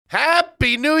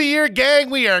Happy New Year,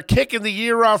 gang. We are kicking the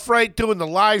year off right, doing the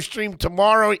live stream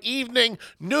tomorrow evening,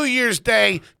 New Year's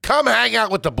Day. Come hang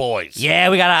out with the boys. Yeah,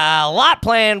 we got a lot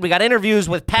planned. We got interviews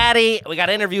with Patty. We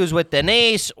got interviews with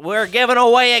Denise. We're giving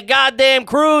away a goddamn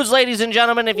cruise, ladies and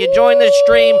gentlemen. If you join this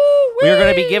stream, we are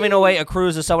going to be giving away a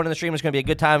cruise to someone in the stream. It's going to be a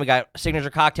good time. We got signature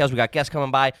cocktails. We got guests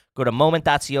coming by. Go to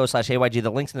moment.co/AYG.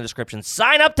 The link's in the description.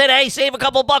 Sign up today. Save a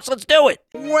couple bucks. Let's do it.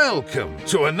 Welcome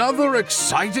to another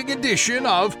exciting edition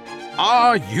of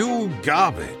Are You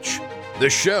Garbage? The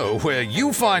show where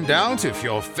you find out if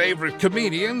your favorite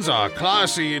comedians are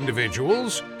classy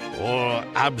individuals or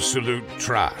absolute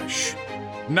trash.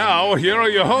 Now, here are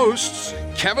your hosts,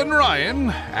 Kevin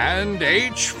Ryan and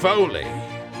H. Foley.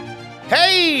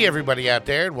 Hey, everybody out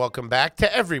there, and welcome back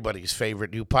to everybody's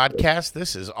favorite new podcast.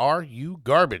 This is Are You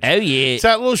Garbage? Oh, yeah. It's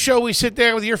that little show we sit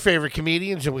there with your favorite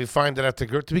comedians, and we find that after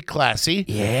to be classy.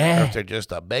 Yeah. After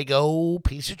just a big old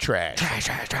piece of trash.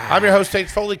 I'm your host, H.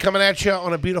 Foley, coming at you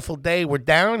on a beautiful day. We're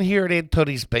down here at Aunt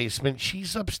Tootie's basement.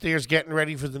 She's upstairs getting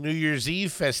ready for the New Year's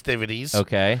Eve festivities.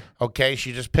 Okay. Okay,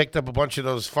 she just picked up a bunch of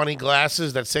those funny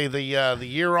glasses that say the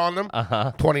year on them,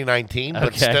 2019, but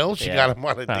Okay. Still, she Yeah. got them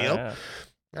on a deal. Yeah.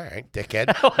 All right, dickhead.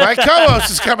 My co-host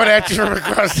is coming at you from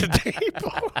across the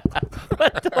table.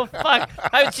 What the fuck?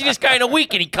 I haven't seen this guy in a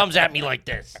week, and he comes at me like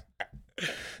this.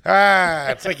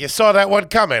 It's like you saw that one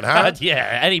coming, huh?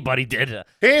 Yeah, anybody did.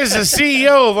 Here's the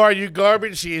CEO of Are You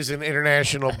Garbage. He is an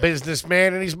international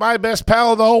businessman, and he's my best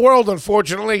pal in the whole world,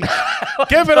 unfortunately.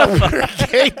 Give it up for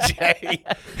KJ.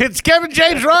 It's Kevin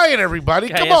James Ryan, everybody.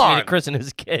 Guy Come asked me on. to christen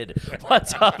his kid.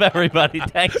 What's up, everybody?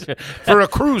 Thanks For a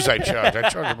cruise, I charge.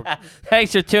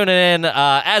 Thanks for tuning in.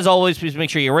 As always, please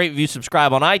make sure you rate, review,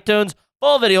 subscribe on iTunes.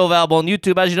 Full video available on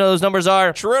YouTube. As you know, those numbers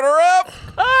are Shredder up!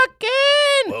 cooking.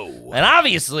 Whoa. And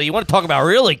obviously, you want to talk about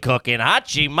really cooking.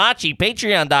 Hachi Machi,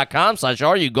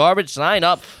 patreon.com/RUGarbage. Sign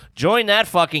up. Join that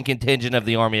fucking contingent of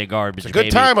the Army of Garbage. It's a good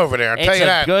time over there, I'll tell you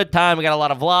that. It's a good time. We got a lot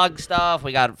of vlog stuff.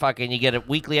 We got you get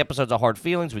weekly episodes of Hard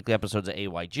Feelings, weekly episodes of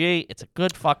AYG. It's a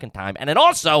good fucking time. And then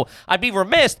also, I'd be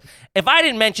remiss if I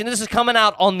didn't mention this is coming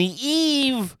out on the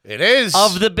eve It is.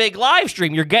 of the big live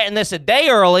stream. You're getting this a day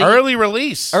early. Early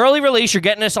release. Early release. You're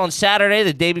getting this on Saturday,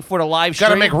 the day before the live stream.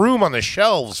 Got to make room on the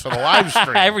shelves for the live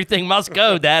stream. Everything must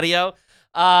go, Daddy-O.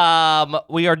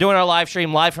 We are doing our live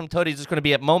stream live from Tootie's. It's going to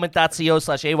be at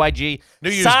moment.co/AYG. New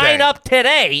Year's Sign Day. up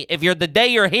today if you're the day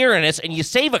you're hearing this and you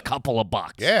save a couple of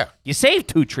bucks. Yeah. You save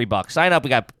 $2-3. Sign up. We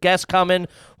got guests coming.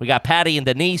 We got Patty and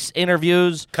Denise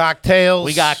interviews. Cocktails.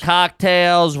 We got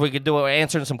cocktails. We could do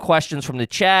answering some questions from the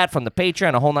chat, from the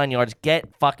Patreon, a whole 9 yards. Get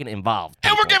fucking involved.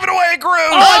 And we're giving away a cruise!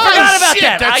 Oh, I forgot about shit,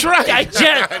 that. that's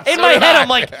right. In my head, I'm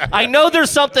like, I know there's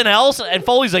something else, and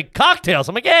Foley's like, cocktails.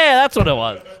 I'm like, yeah, that's what it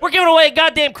was. We're giving away a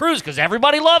goddamn cruise because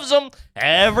everybody loves them.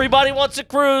 Everybody wants a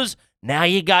cruise. Now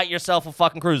you got yourself a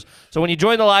fucking cruise. So when you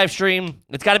join the live stream,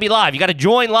 it's got to be live. You got to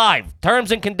join live.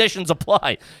 Terms and conditions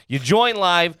apply. You join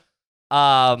live.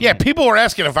 Yeah, people were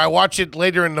asking if I watch it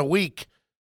later in the week,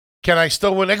 can I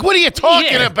still win? Like, what are you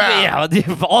talking about?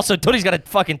 Yeah. Also, Tootie's got a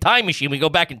fucking time machine. We go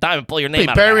back in time and pull your name Be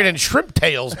out. buried in shrimp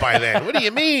tails by then. What do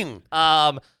you mean?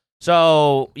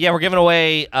 So yeah, we're giving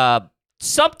away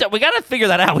something. We got to figure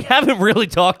that out. We haven't really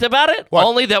talked about it. What?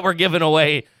 Only that we're giving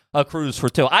away a cruise for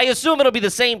 2. I assume it'll be the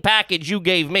same package you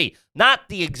gave me, not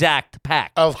the exact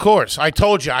pack. Of course. I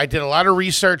told you. I did a lot of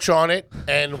research on it,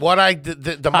 and what I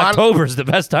did, October's the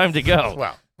best time to go.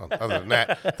 well, other than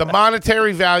that, the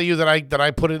monetary value that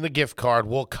I put in the gift card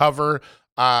will cover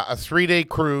a 3-day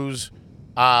cruise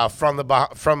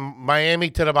from Miami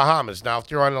to the Bahamas. Now, if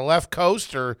you're on the left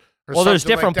coast or Well, there's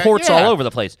something different like that, ports yeah. all over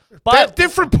the place. But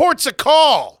different ports of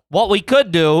call. what we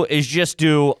could do is just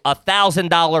do a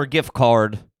 $1,000 gift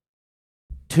card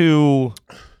to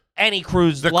any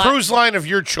cruise. The cruise line of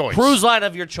your choice. Cruise line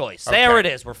of your choice. There Okay.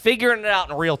 it is. We're figuring it out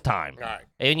in real time. All right.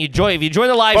 And if you join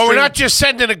the live But stream. we're not just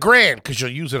sending $1,000 because you'll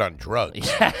use it on drugs.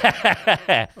 We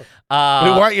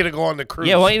uh, want you to go on the cruise.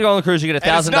 yeah, when you go on the cruise, you get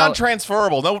And it's $1,000.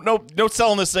 non-transferable. No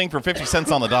selling this thing for 50 cents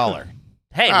on the dollar.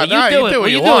 Hey, Ah, when no, you do you it, do what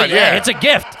when you you do want, it, yeah, yeah. it's a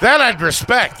gift. That I'd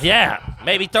respect. Yeah,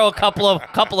 maybe throw a couple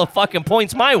of fucking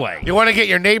points my way. You want to get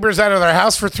your neighbors out of their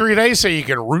house for 3 days so you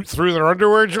can root through their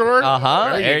underwear drawer?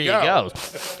 There you go.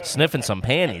 Sniffing some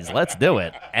panties. Let's do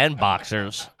it. And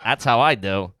boxers. That's how I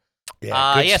do.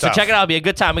 Yeah, good so stuff. check it out. It'll be a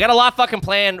good time. We got a lot fucking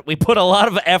planned. We put a lot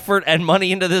of effort and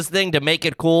money into this thing to make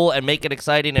it cool and make it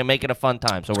exciting and make it a fun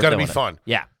time. So It's we're going to doing be it. fun.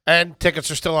 Yeah. And tickets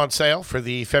are still on sale for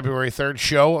the February 3rd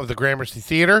show of the Gramercy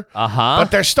Theater. Uh-huh. But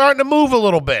they're starting to move a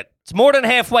little bit. It's more than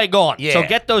halfway gone. Yeah. So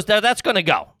get those there. That's going to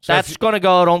go. So That's going to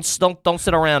go. Don't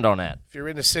sit around on that. If you're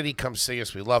in the city, come see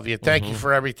us. We love you. Thank you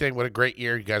for everything. What a great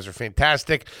year. You guys are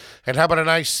fantastic. And how about a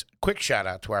nice quick shout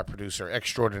out to our producer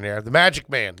extraordinaire, the Magic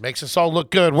Man. Makes us all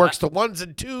look good. Works the ones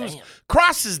and twos,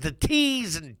 crosses the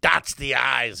T's and dots the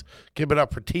I's. Give it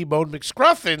up for T-Bone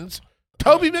McScruffins.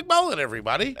 Toby McMullen,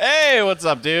 everybody. Hey, what's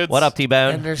up, dudes? What up,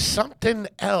 T-Bone? And there's something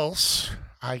else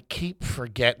I keep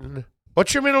forgetting.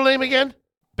 What's your middle name again?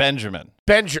 Benjamin.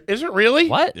 Is it really?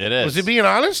 What? It is. Was he being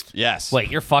honest? Yes. Wait,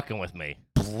 you're fucking with me.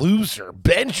 Loser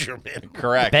Benjamin.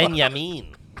 Correct.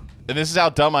 Benjamin. And this is how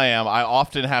dumb I am. I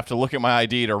often have to look at my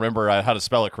ID to remember how to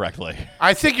spell it correctly.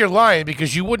 I think you're lying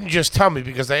because you wouldn't just tell me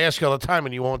because I ask you all the time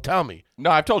and you won't tell me.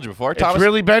 No, I've told you before. It's Thomas.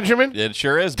 really Benjamin? It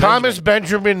sure is. Thomas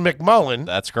Benjamin McMullen.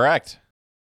 That's correct.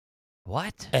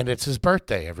 What? And it's his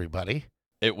birthday, everybody.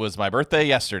 It was my birthday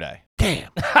yesterday.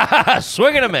 Damn.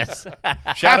 Swing and a miss.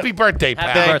 Happy birthday, pal.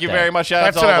 Happy Thank you birthday. very much. Shout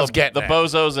That's out to what I all was getting the at.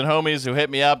 bozos and homies who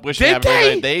hit me up. Wishing Did happy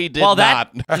birthday. they? They did Well,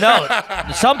 not.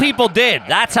 no, some people did.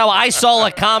 That's how I saw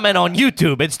a comment on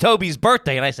YouTube. It's Toby's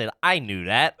birthday, and I said I knew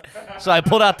that, so I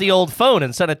pulled out the old phone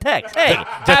and sent a text. Hey,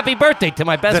 happy birthday to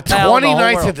my best The pal in the whole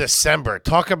 29th world. of December.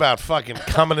 Talk about fucking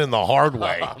coming in the hard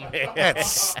way. That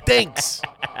stinks.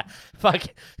 Fuck,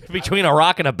 between a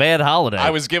rock and a bad holiday.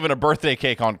 I was given a birthday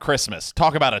cake on Christmas.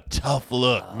 Talk about a tough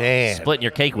look. Man. splitting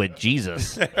your cake with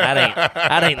Jesus.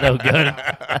 That ain't no good.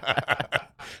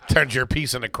 Turned your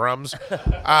piece into crumbs.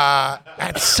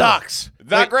 That sucks.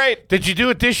 Not great. Did you do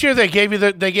it this year? They gave you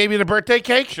the birthday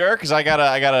cake? Sure, because I got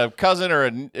a cousin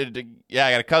I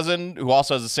got a cousin who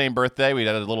also has the same birthday. We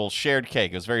had a little shared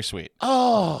cake. It was very sweet.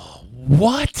 Oh,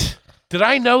 what? Did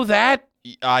I know that?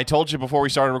 I told you before we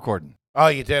started recording. Oh,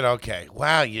 you did? Okay.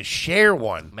 Wow, you share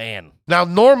one. Man, Now,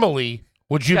 normally,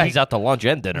 would you he's be out to lunch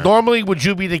and dinner. normally would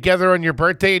you be together on your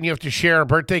birthday and you have to share a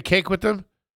birthday cake with them?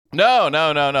 No.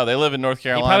 They live in North He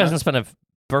probably Carolina. hasn't spent a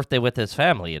birthday with his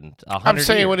family in 100 I'm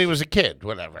saying years. when he was a kid,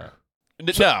 whatever.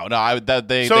 They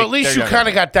So at least you kind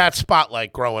of got that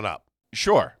spotlight growing up.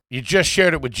 Sure. You just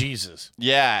shared it with Jesus.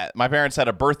 Yeah, my parents had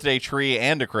a birthday tree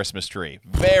and a Christmas tree.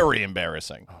 Very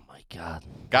embarrassing. Oh my God!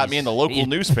 Got me in the local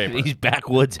newspaper. These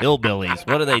backwoods hillbillies.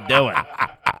 What are they doing?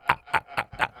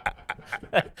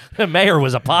 The mayor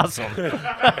was a possum.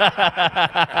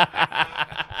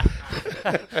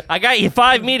 I got you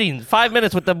 5 minutes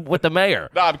with the mayor.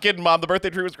 No, I'm kidding, Mom. The birthday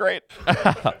tree was great.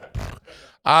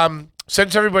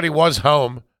 Since everybody was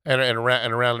home and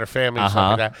around their family and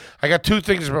stuff like that, I got two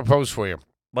things to propose for you.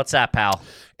 What's that, pal?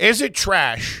 Is it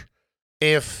trash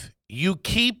if you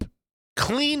keep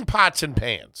clean pots and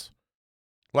pans?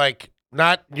 Like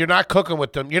you're not cooking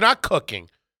with them. You're not cooking.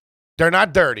 They're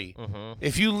not dirty. Mm-hmm.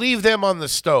 If you leave them on the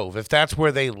stove, if that's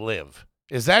where they live,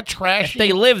 is that If trashy?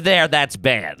 they live there, that's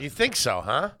bad. You think so,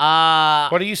 huh? Uh,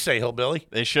 What do you say, hillbilly?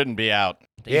 They shouldn't be out.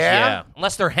 Yeah?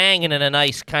 Unless they're hanging in a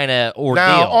nice kind of ordeal.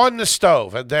 Now on the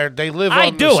stove, they live. I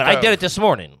on do the it. stove. I did it this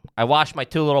morning. I washed my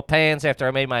 2 little pans after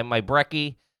I made my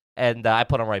brekkie, and I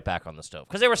put them right back on the stove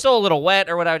because they were still a little wet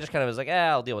or whatever. I just kind of was like,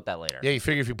 I'll deal with that later. Yeah, you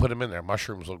figure if you put them in there,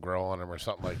 mushrooms will grow on them or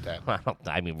something like that.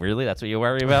 I mean, really? That's what you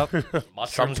worry about? Mushrooms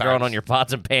Sometimes. growing on your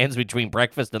pots and pans between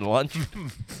breakfast and lunch?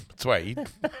 That's why I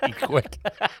eat quick.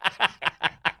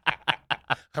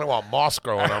 I don't want moss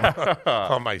growing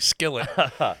on my skillet.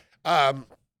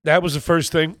 That was the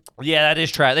first thing. Yeah, that is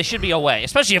trash. They should be away,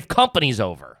 especially if company's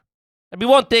over. It'd be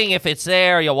one thing if it's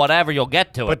there, whatever, you'll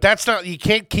get to it. But that's not. You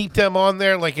can't keep them on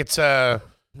there like it's a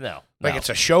No. it's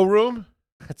a showroom.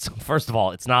 First of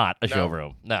all, it's not a No.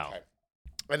 showroom. No. Okay.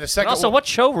 And the And second. also, one, what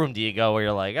showroom do you go where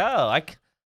you're like,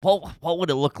 what would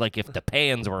it look like if the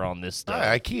pans were on this stuff?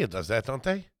 IKEA does that, don't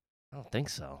they? I don't think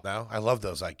so. No, I love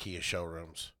those IKEA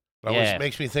showrooms. It Yeah. always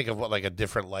makes me think of what like a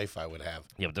different life I would have.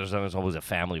 Yeah, but there's always a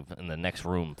family in the next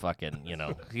room. Fucking,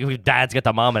 your dad's got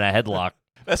the mom in a headlock.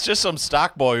 That's just some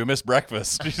stock boy who missed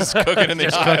breakfast. Just cooking in the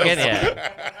Just aisles. cooking,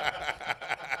 yeah.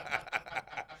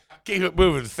 Keep it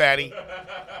moving, fatty.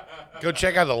 Go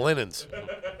check out the linens.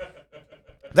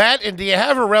 That, and do you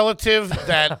have a relative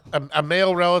that a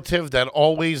male relative that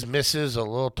always misses a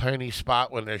little tiny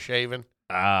spot when they're shaving?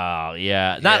 Oh,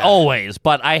 yeah. Not Yeah. always,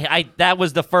 but I that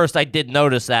was the first I did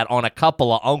notice that on a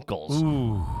couple of uncles.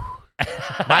 Ooh.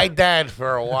 My dad,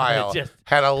 for a while, Just-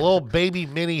 had a little baby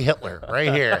mini Hitler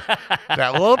right here.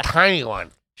 That little tiny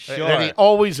one that he Sure.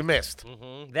 always missed.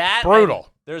 Mhm. That Brutal. and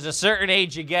there's a certain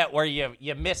age you get where you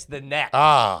miss the neck.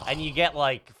 Ah. And you get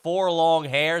like 4 long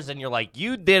hairs, and you're like,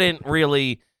 you didn't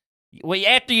really. Well,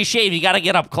 after you shave, you got to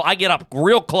get up. I get up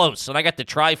real close, and I got the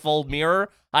trifold mirror.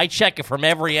 I check it from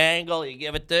every angle. You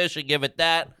give it this, you give it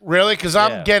that. Really? Because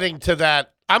I'm Yeah. getting to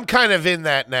that. I'm kind of in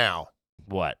that now.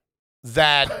 What?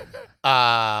 That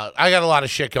I got a lot of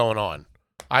shit going on.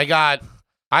 I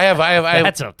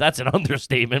have That's an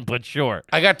understatement, but sure.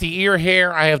 I got the ear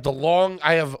hair. I have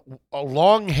a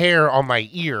long hair on my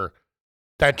ear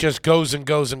that just goes and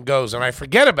goes and goes, and I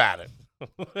forget about it.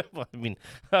 I mean,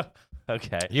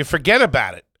 okay. You forget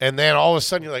about it, and then all of a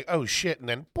sudden you're like, oh shit, and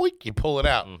then boink, you pull it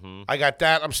out. Mm-hmm. I got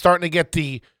that. I'm starting to get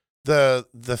the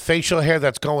facial hair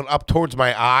that's going up towards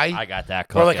my eye. I got that.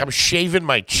 Or like cooking. I'm shaving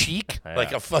my cheek Yeah.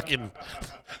 like a fucking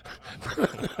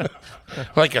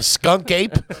like a skunk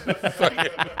ape.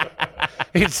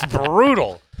 It's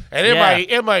brutal. And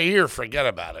in my ear, forget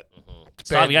about it. It's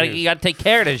So bad you news. got to take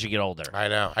care of it as you get older. I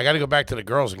know. I got to go back to the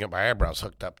girls and get my eyebrows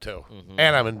hooked up too. Mm-hmm.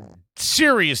 And I'm in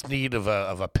serious need of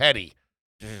a pedi.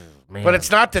 Man. But it's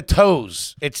not the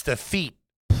toes; it's the feet,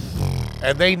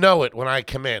 and they know it when I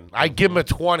come in. I give them a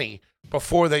 20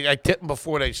 I tip them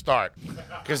before they start,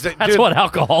 because That's what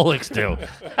alcoholics do.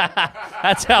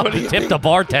 That's how you tip the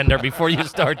bartender before you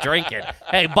start drinking.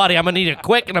 Hey, buddy, I'm going to need it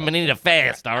quick and I'm going to need it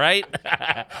fast, all right?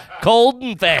 Cold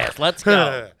and fast. Let's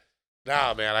go.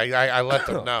 No, man, I let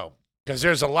them know, because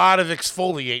there's a lot of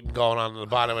exfoliating going on the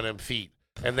bottom of them feet,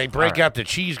 and they break out the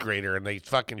cheese grater and they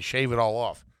fucking shave it all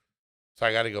off. So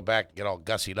I got to go back and get all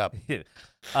gussied up.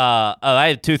 I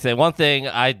have two things. One thing,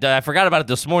 I forgot about it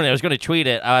this morning. I was going to tweet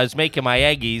it. I was making my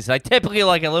eggies. I typically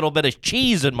like a little bit of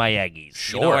cheese in my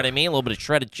eggies. You know Sure. what I mean? A little bit of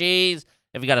shredded cheese.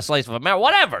 If you got a slice of America,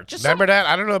 whatever. Just Remember that?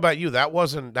 I don't know about you. That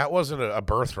wasn't a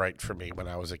birthright for me when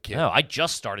I was a kid. No, I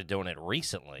just started doing it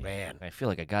recently. Man. I feel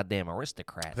like a goddamn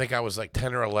aristocrat. I think I was like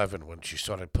 10 or 11 when she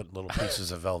started putting little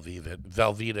pieces of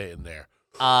Velveeta in there.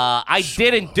 I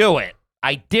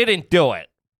didn't do it.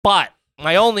 But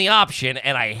my only option,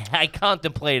 and I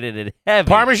contemplated it heavy.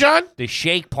 Parmesan? The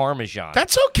shake Parmesan.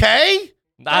 That's okay.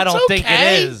 I don't think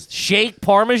okay. it is. Shake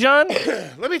Parmesan?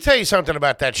 Let me tell you something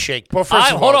about that shake. Well,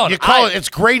 first of hold all, on. you call it's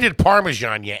grated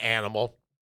Parmesan, you animal.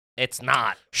 It's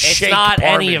not. Shake It's not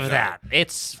any Parmesan. of that.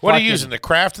 It's What are fucking- you using, the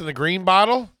Kraft in the green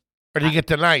bottle? Or do you get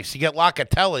the nice? You get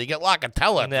Locatella. You get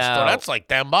Locatella at the No. store. That's like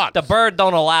 $10. The bird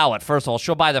don't allow it. First of all,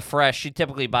 she'll buy the fresh. She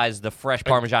typically buys the fresh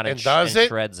Parmesan and, does it?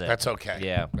 shreds it. That's okay.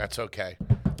 Yeah. That's okay.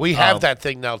 We have that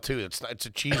thing now too. It's a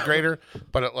cheese grater,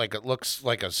 but it looks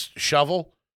like a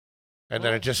shovel, and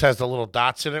then it just has the little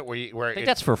dots in it I think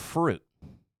that's for fruit.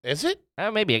 is it?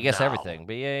 Maybe I guess No. everything,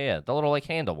 but yeah, the little like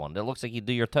handle one that looks like you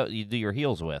do your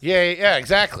heels with. Yeah,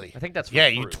 exactly. I think that's for Yeah,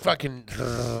 fruit. you fucking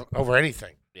over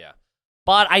anything. Yeah,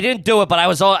 but I didn't do it. But I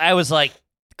was like,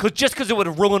 just because it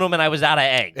would ruin them, and I was out of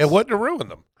eggs. It wouldn't have ruined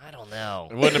them. I don't know.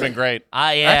 It wouldn't have been great.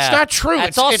 Yeah. That's not true.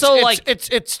 It's also like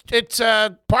it's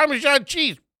Parmesan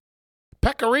cheese,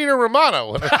 Pecorino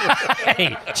Romano.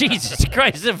 hey, Jesus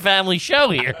Christ, it's a family show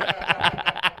here.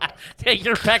 Take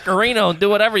your pecorino and do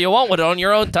whatever you want with it on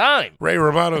your own time. Ray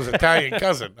Romano's Italian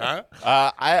cousin, huh?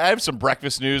 I have some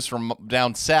breakfast news from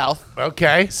down south.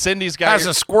 Okay. Cindy's got Has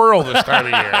your, a squirrel this time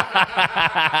of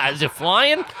year. Is it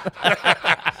flying?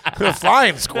 A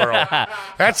flying squirrel.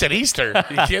 That's at Easter.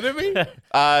 You kidding me?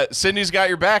 Cindy's got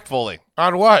your back fully.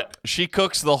 On what? She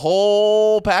cooks the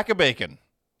whole pack of bacon.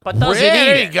 But doesn't Yeah, eat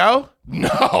there it. you go.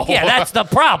 No. Yeah, that's the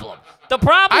problem. The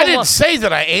problem. I didn't say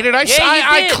that I ate it. I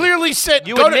did. clearly said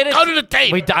You go admitted to the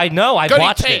tape. I know. I Go to the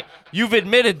watched tape. it. You've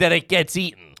admitted that it gets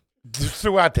eaten.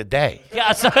 Throughout the day.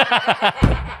 Yeah, so I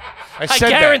I said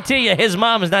guarantee you, his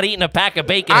mom is not eating a pack of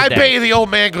bacon. that. a I day. bet you the old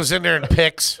man goes in there and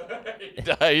picks.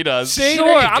 He does. See? Sure,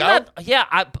 There you I'm go. not.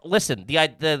 Yeah, listen.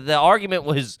 The argument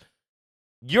was,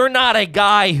 you're not a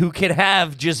guy who can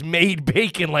have just made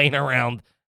bacon laying around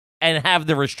and have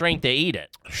the restraint to eat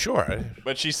it. Sure.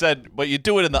 But she said, but you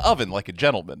do it in the oven like a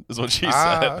gentleman, is what she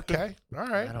said. Okay. All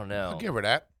right. I don't know. I'll give her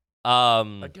that.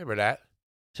 I'll give her that.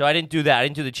 So I didn't do that. I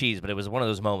didn't do the cheese, but it was one of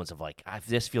those moments of like,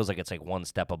 this feels like it's like one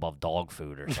step above dog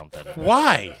food or something.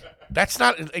 Why? That's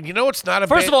not. And you know it's not a.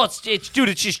 First of all, it's dude,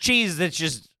 it's just cheese that's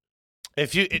just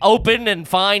if you open and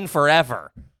fine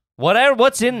forever.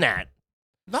 What's in that?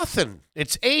 nothing.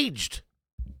 It's aged,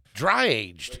 dry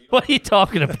aged. What are you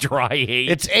talking about? Dry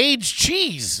aged? It's aged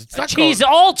cheese. It's not cheese.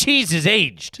 going- All cheese is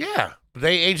aged. Yeah,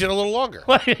 they age it a little longer.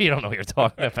 What? You don't know what you're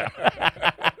talking about.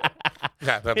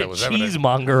 Yeah, I thought that was evident.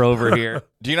 Cheesemonger over here.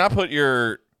 Do you not put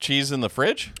your cheese in the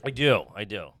fridge? I do.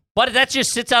 But that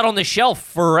just sits out on the shelf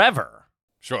forever.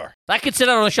 Sure. That could sit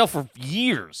out on the shelf for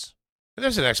years.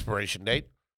 There's an expiration date.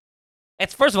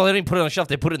 It's first of all, they don't even put it on the shelf.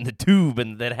 They put it in the tube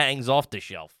and that hangs off the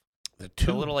shelf. The It's a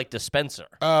two. little like dispenser.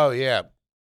 Oh yeah.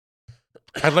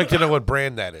 I'd like to know what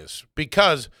brand that is,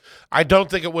 because I don't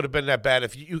think it would have been that bad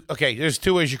if you. Okay, there's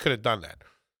two ways you could have done that.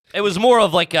 It was more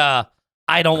of like I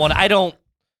don't.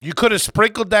 You could have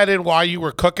sprinkled that in while you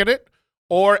were cooking it,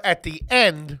 or at the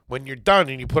end when you're done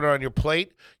and you put it on your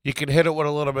plate, you can hit it with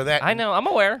a little bit of that. I know. I'm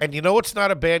aware. And you know what's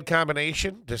not a bad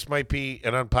combination? This might be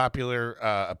an unpopular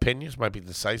opinion. This might be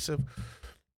decisive.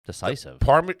 Decisive.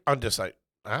 Undecisive.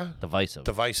 Huh? Divisive.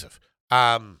 Divisive.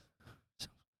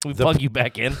 We plug you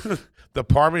back in. The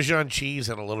Parmesan cheese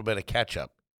and a little bit of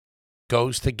ketchup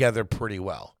goes together pretty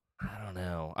well. I don't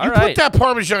know. You All right. put that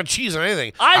Parmesan cheese on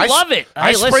anything. I love it.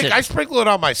 Listen. I sprinkle it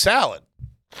on my salad.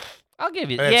 I'll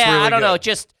give you. And it's Yeah, really I don't know.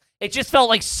 good. It just felt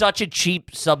like such a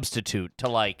cheap substitute to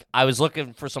like. I was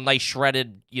looking for some nice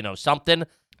shredded, something.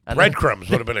 And Breadcrumbs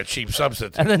would have been a cheap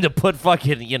substitute. And then to put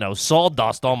fucking,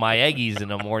 sawdust on my eggies in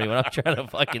the morning when I'm trying to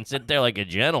fucking sit there like a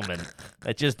gentleman.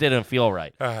 It just didn't feel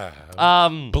right.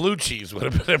 Blue cheese would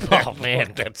have been a Oh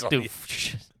man, That's all dude,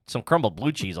 some crumbled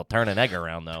blue cheese will turn an egg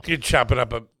around though. You're chopping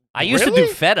up a. I used to Really?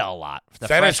 do feta a lot. The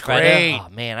Feta's fresh feta. great. Oh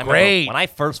man, I Great. remember when I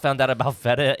first found out about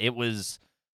feta, it was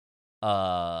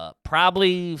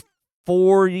probably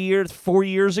 4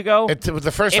 years ago. It was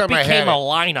the first It time I had became a it.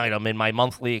 line item in my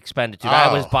monthly expenditure.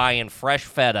 I was Oh. buying fresh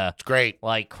feta. It's great.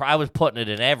 Like I was putting it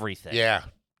in everything. Yeah.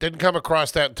 Didn't come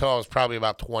across that until I was probably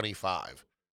about 25.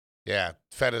 Yeah.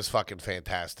 Feta's fucking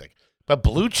fantastic. But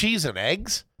blue cheese and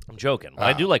eggs? I'm joking. But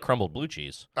I do like crumbled blue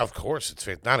cheese. Of course, it's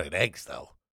not in eggs,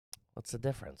 though. What's the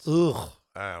difference? Ugh.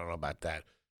 I don't know about that.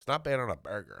 It's not bad on a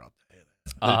burger, I'll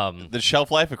tell you that. The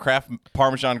shelf life of Kraft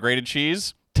Parmesan grated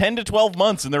cheese, 10 to 12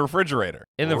 months in the refrigerator.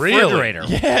 In the Really? refrigerator.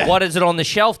 Yeah. What is it on the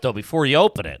shelf, though, before you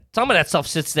open it? Some of that stuff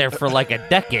sits there for like a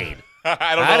decade.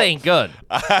 I don't That know. ain't good.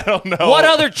 I don't know. What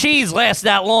other cheese lasts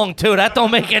that long, too? That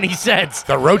don't make any sense.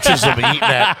 The roaches will be eating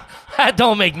that. That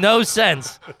don't make no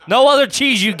sense. No other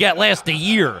cheese you get lasts a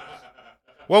year.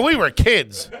 When we were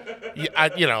kids,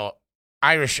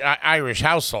 Irish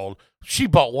household, she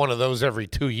bought one of those every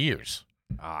 2 years.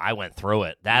 Oh, I went through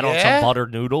it. That on Yeah? some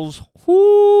buttered noodles.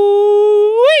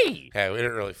 Woo-wee. Yeah, we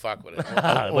didn't really fuck with it.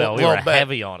 Well, we Little were bit.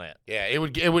 heavy on it. Yeah, it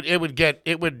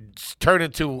would turn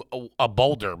into a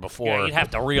boulder before. Yeah, you'd have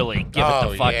to really give it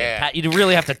Oh, the fucking. yeah. You'd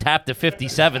really have to tap the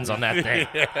 57s on that thing.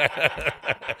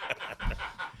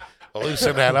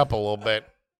 Loosen that up a little bit.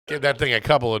 Give that thing a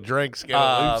couple of drinks. Get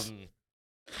it loose.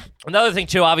 Another thing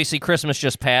too, obviously Christmas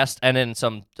just passed, and in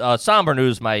some somber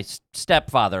news, my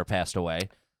stepfather passed away.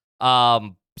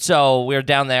 So we were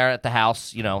down there at the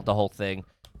house, the whole thing,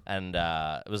 and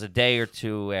it was a day or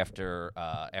two after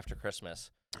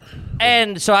Christmas.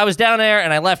 And so I was down there,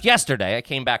 and I left yesterday. I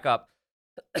came back up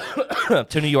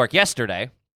to New York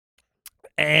yesterday,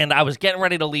 and I was getting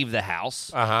ready to leave the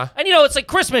house. Uh-huh. And it's like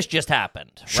Christmas just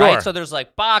happened, Sure. right? So there's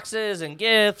like boxes and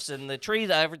gifts and the trees,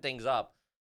 everything's up.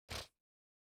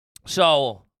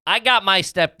 So I got my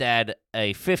stepdad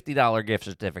a $50 gift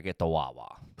certificate to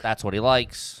Wawa. That's what he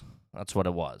likes. That's what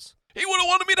it was. He would have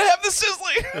wanted me to have the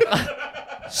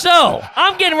sizzling. So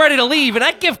I'm getting ready to leave, and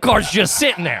that gift card's just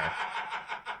sitting there.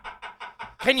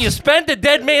 Can you spend the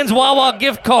dead man's Wawa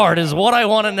gift card is what I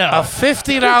want to know. A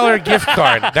 $50 gift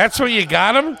card. That's what you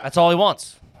got him? That's all he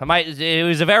wants. It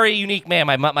was a very unique man.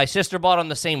 My sister bought him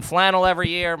the same flannel every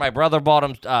year. My brother bought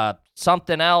him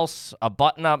something else, a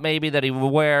button-up maybe that he would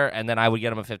wear, and then I would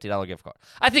get him a $50 gift card.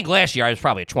 I think last year I was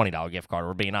probably a $20 gift card,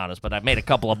 we're being honest, but I made a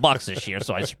couple of bucks this year,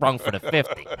 so I sprung for the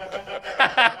 50.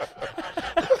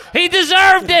 He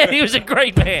deserved it. He was a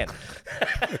great man.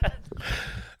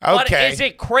 But Okay. is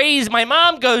it crazy? My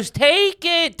mom goes, take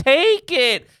it, take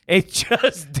it. It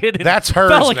just didn't. That's hers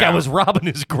Felt like I now. was robbing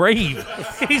his grave.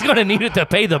 He's going to need it to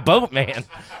pay the boatman.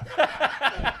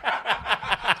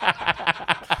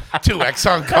 2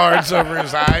 Exxon cards over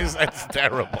his eyes. That's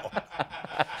terrible.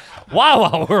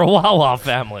 Wawa, we're a Wawa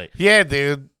family. Yeah,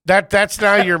 dude. That's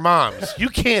now your mom's. You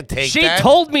can't take She that.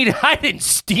 told me that I didn't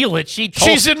steal it. She told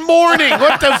She's in mourning.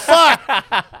 What the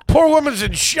fuck? Poor woman's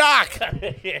in shock.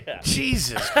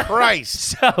 Jesus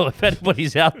Christ. So if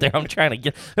anybody's out there, I'm trying to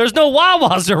get. There's no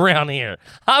Wawas around here.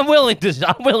 I'm willing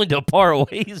to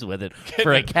part ways with it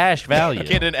for a cash value.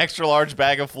 Get an extra large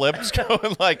bag of flips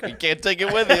going like, you can't take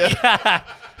it with you.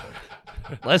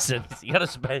 Listen, you gotta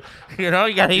spend. You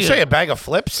gotta. You say a bag of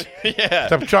flips? Yeah.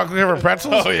 Some chocolate covered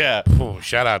pretzels? Oh, yeah. Ooh,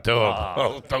 shout out to them.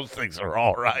 Oh, those things are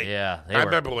all right. Yeah, they I were-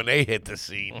 remember when they hit the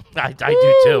scene. I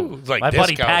do too. It's like My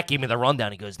buddy disco. Pat gave me the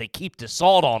rundown. He goes, "They keep the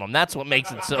salt on them. That's what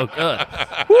makes it so good."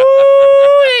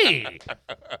 Woo-wee!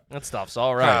 That stuff's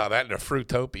all right. Oh, that and a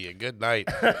Fruitopia. Good night.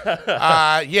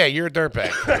 Yeah, you're a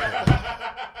dirtbag.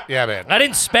 Yeah, man. I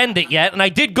didn't spend it yet, and I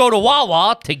did go to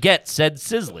Wawa to get said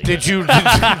sizzly. Did you? What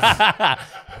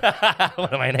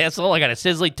am I, an asshole? I got a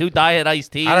sizzly, 2 diet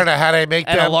iced teas, I don't know how they make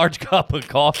and a them. large cup of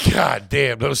coffee. God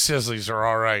damn, those sizzlies are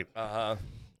all right.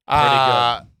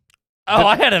 Uh-huh. Oh,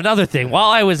 I had another thing. While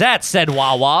I was at said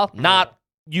Wawa, not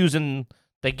using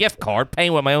the gift card,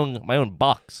 paying with my own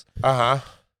bucks. Uh-huh.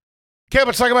 Okay,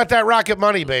 let's talk about that Rocket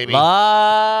Money, baby.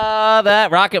 Love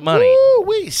that Rocket Money.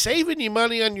 We saving you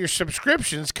money on your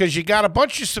subscriptions because you got a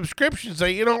bunch of subscriptions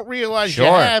that you don't realize you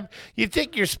Sure. have. You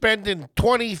think you're spending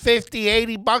 20, 50,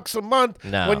 80 bucks a month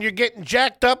No. when you're getting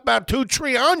jacked up about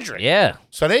 200-300. Yeah.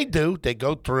 So they do. They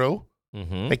go through.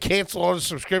 Mm-hmm. They cancel all the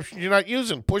subscriptions you're not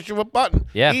using. Push of a button.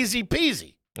 Yeah. Easy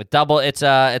peasy.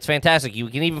 It's fantastic. You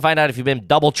can even find out if you've been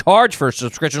double charged for a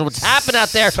subscription. What's happening out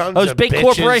there? Sons Those of big bitches.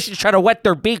 corporations try to wet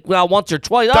their beak once or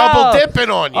twice. Double dipping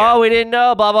on you. Oh, we didn't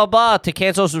know. Blah blah blah. To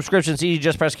cancel subscriptions, easy.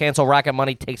 Just press cancel. Rocket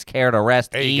Money takes care of the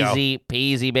rest. There you Easy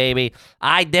peasy, baby.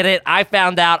 I did it. I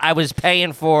found out I was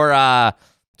paying for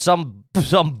some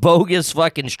bogus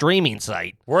fucking streaming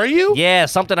site. Were you? Yeah,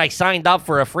 something I signed up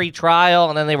for a free trial,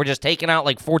 and then they were just taking out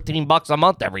like $14 a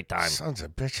month every time. Sons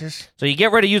of bitches. So you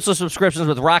get rid of useless subscriptions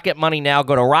with Rocket Money now.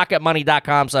 Go to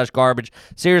rocketmoney.com/garbage.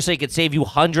 Seriously, it could save you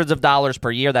hundreds of dollars per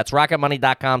year. That's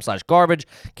rocketmoney.com/garbage.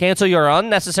 Cancel your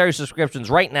unnecessary subscriptions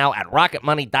right now at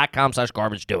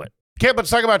rocketmoney.com/garbage. Do it. Okay,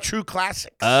 let's talk about True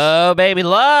Classics. Oh, baby,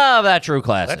 love that True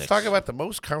Classic. Let's talk about the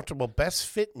most comfortable, best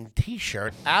fitting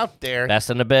T-shirt out there. Best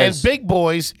in the And biz. big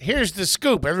boys, here's the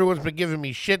scoop. Everyone's been giving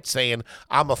me shit saying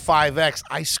I'm a 5X.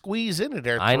 I squeeze into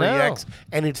their 3X, I know.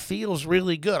 and it feels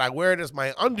really good. I wear it as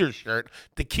my undershirt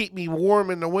to keep me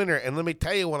warm in the winter. And let me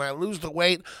tell you, when I lose the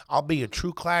weight, I'll be a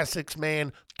True Classics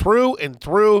man through and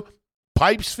through.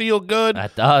 Pipes feel good.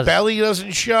 That does. Belly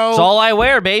doesn't show. It's all I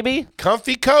wear, baby.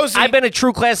 Comfy, cozy. I've been a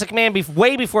True Classic man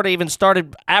way before they even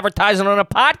started advertising on a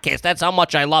podcast. That's how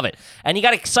much I love it. And you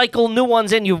got to cycle new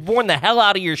ones in. You've worn the hell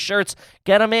out of your shirts.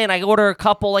 Get them in. I order a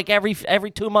couple like every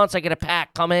 2 months. I get a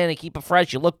pack. Come in and keep it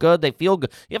fresh. You look good. They feel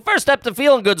good. Your first step to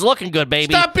feeling good is looking good,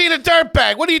 baby. Stop being a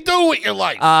dirtbag. What are you doing with your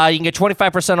life? You can get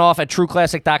 25% off at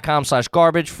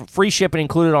trueclassic.com/garbage. Free shipping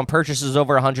included on purchases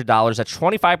over $100. That's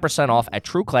 25% off at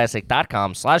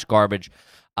trueclassic.com/garbage.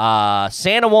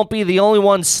 Santa won't be the only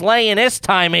one slaying this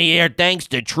time of year thanks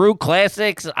to True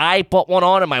Classics. I put one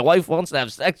on and my wife wants to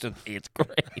have sex with me. It's great.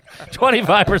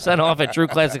 25% off at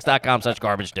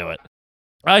trueclassics.com/garbage. Do it.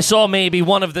 I saw maybe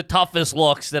one of the toughest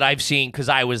looks that I've seen because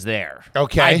I was there.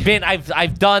 Okay.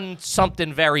 I've done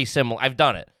something very similar. I've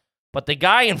done it. But the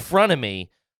guy in front of me,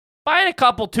 buying a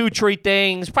couple 2-treat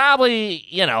things, probably,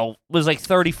 was like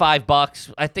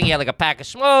 $35. I think he had like a pack of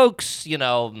smokes, he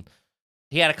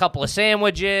had a couple of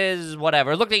sandwiches,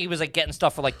 whatever. It looked like he was like getting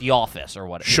stuff for like the office or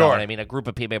whatever. Sure. You know what I mean? A group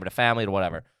of people, maybe a family or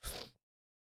whatever.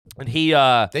 And he,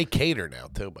 They cater now,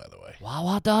 too, by the way.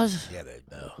 Wawa does? Yeah, they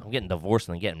do. I'm getting divorced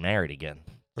and then getting married again.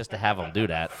 Just to have them do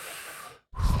that.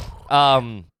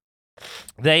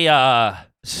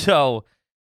 So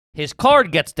his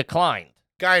card gets declined.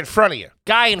 Guy in front of you.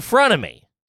 Guy in front of me.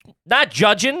 Not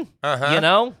judging,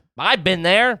 Uh-huh. I've been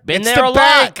there. Been It's there the a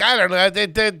bank. lot. I don't know.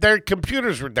 Their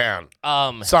computers were down.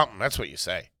 Something. That's what you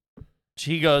say.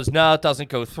 She goes, no, it doesn't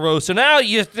go through. So now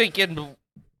you're thinking,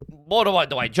 what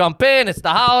do I jump in? It's the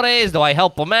holidays. Do I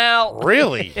help him out?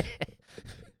 Really?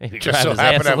 Maybe Just grab so his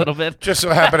happen ass to a have, little bit. Just so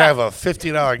happen to have a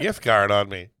 $50 gift card on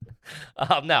me.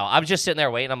 No, I'm just sitting there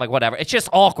waiting. I'm like, whatever. It's just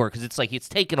awkward because it's like it's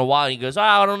taking a while. And he goes,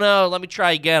 I don't know. Let me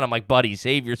try again. I'm like, buddy,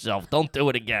 save yourself. Don't do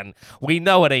it again. We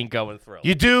know it ain't going through.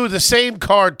 You do the same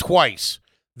card twice.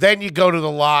 Then you go to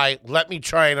the lie. Let me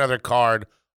try another card.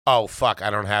 Oh, fuck. I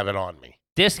don't have it on me.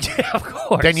 This, of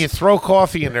course. Then you throw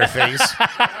coffee in their face.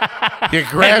 You And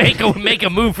grab make a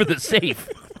move for the safe.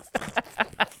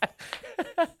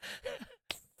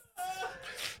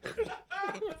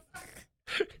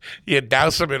 You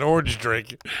douse them in orange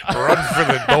drink. Run for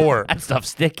the door. That stuff's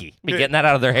sticky. Been getting that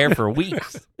out of their hair for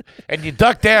weeks. And you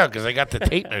duck down because they got the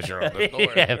tape measure on the door.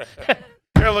 Yeah.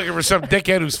 They're looking for some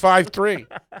dickhead who's 5'3".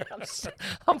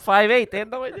 I'm 5'8". They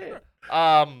had no idea.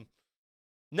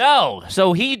 No.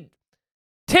 So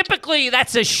typically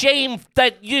that's a shame.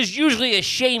 That is usually a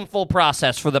shameful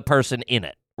process for the person in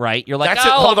it, right? You're like,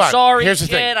 Hold I'm on. sorry, Here's the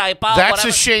kid. thing. I apologize. That's whatever.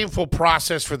 a shameful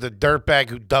process for the dirtbag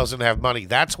who doesn't have money.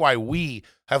 That's why we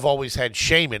have always had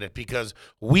shame in it, because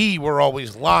we were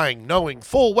always lying, knowing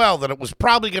full well that it was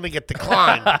probably going to get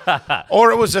declined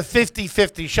or it was a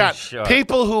 50-50 shot. Sure.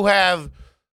 People who have,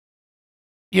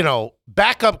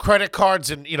 backup credit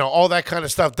cards and, all that kind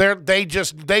of stuff, they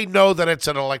know that it's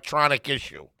an electronic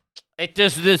issue.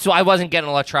 I wasn't getting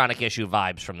electronic issue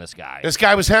vibes from this guy. This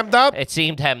guy was hemmed up? It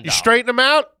seemed hemmed You up. straighten him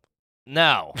out?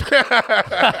 No.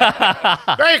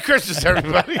 Merry Christmas,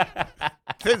 everybody.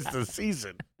 This is the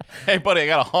season. Hey, buddy, I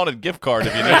got a haunted gift card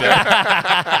if you need it.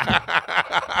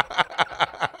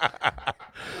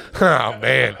 Oh,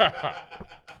 man.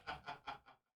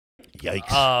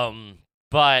 Yikes.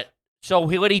 But So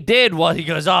what he did was he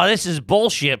goes, "Oh, this is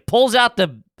bullshit." Pulls out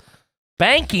the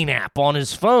banking app on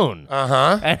his phone.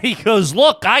 And he goes,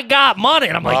 "Look, I got money."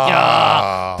 And I'm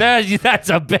like, that's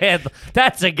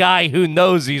a guy who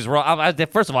knows he's wrong.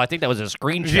 First of all, I think that was a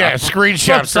screenshot. Yeah,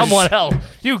 screenshot from someone else.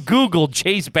 You Googled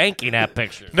Chase banking app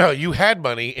pictures. No, you had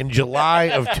money in July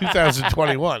of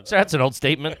 2021. So that's an old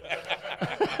statement.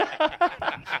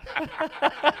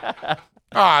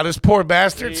 This poor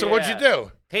bastard. So what'd you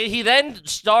do? He then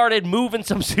started moving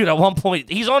some suit at one point.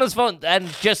 He's on his phone and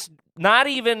just not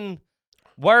even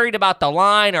worried about the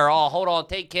line or, oh, hold on,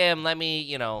 take him. Let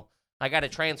me, I got to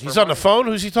transfer. He's on the phone?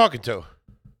 Who's he talking to?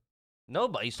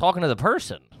 Nobody. He's talking to the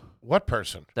person. What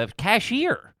person? The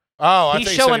cashier. Oh,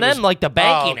 he's showing them like the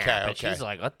banking app. And okay. she's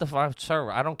like, what the fuck,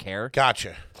 sir? I don't care.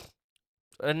 Gotcha.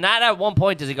 And not at one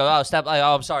point does he go,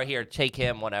 I'm sorry, here, take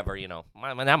him, whatever,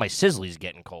 Now my sizzly's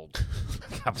getting cold.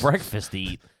 Got breakfast to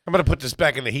eat. I'm going to put this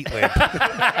back in the heat lamp.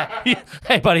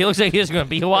 Hey, buddy, it looks like he's going to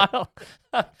be a while.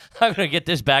 I'm going to get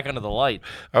this back under the light.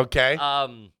 Okay.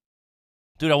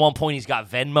 Dude, at one point he's got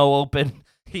Venmo open.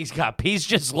 He's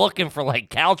just looking for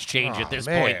like couch change at this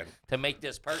point to make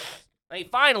this purchase. And he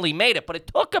finally made it, but it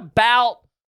took about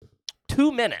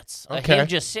 2 minutes of him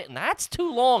just sitting. That's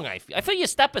too long, I feel you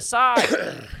step aside.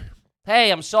 Hey,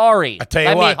 I'm sorry. I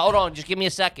tell you what. Hold on, just give me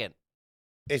a second.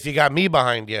 If you got me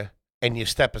behind you and you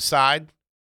step aside,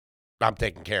 I'm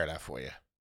taking care of that for you.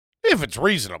 If it's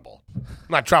reasonable. I'm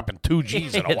not dropping 2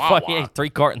 G's in a Wawa. 3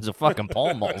 cartons of fucking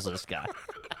Pall Malls, this guy.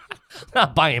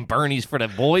 Not buying Bernie's for the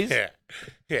boys.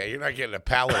 Yeah, you're not getting a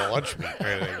pallet of lunch meat or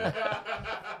anything.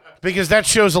 Because that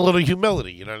shows a little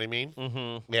humility, you know what I mean?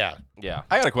 Mm-hmm. Yeah.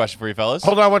 I got a question for you, fellas.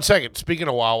 Hold on one second. Speaking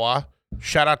of Wawa,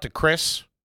 shout out to Chris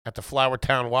at the Flower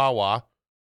Town Wawa.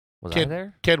 Was I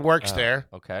there? Kid works there.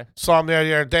 Okay. Saw him there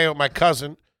the other day with my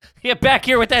cousin. Get back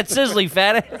here with that sizzly,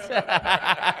 fat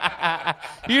ass.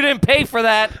 You didn't pay for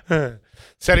that.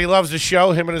 Said he loves the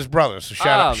show, him and his brother. So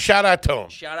shout out to him.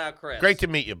 Shout out, Chris. Great to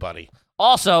meet you, buddy.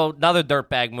 Also, another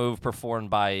dirtbag move performed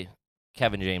by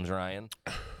Kevin James Ryan.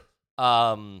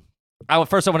 I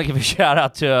want to give a shout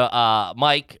out to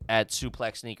Mike at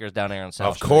Suplex Sneakers down there on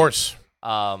South Street. Of course.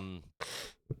 I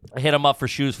hit him up for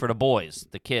shoes for the boys,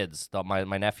 the kids,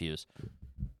 my nephews.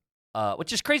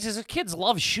 Which is crazy, because kids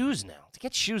love shoes now. To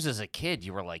get shoes as a kid,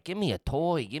 you were like, give me a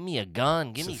toy, give me a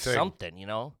gun, give me something,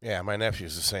 Yeah, my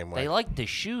nephew's the same way. They like the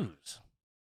shoes.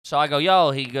 So I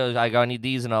go, he goes, I need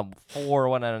these in a 4,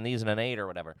 one and these in an 8 or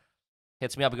whatever.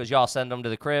 Hits me up, he goes, I'll send them to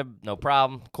the crib, no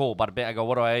problem. Cool, bada bing. I go,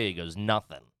 what do I owe you? He goes,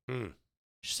 nothing.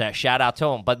 Shout out to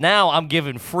him. But now I'm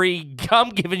giving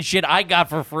shit I got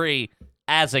for free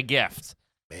as a gift.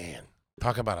 Man.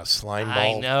 Talk about a slime ball.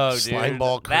 I know, dude. Slime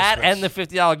ball Christmas. That and the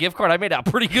 $50 gift card, I made out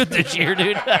pretty good this year,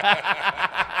 dude.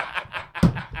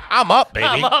 I'm up, baby.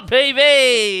 I'm up,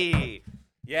 baby.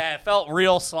 Yeah, it felt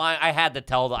real slime. I had to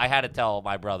tell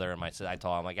my brother and my sister. I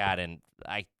told him, like,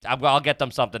 I'll get them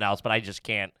something else, but I just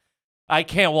can't. I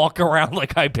can't walk around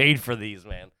like I paid for these,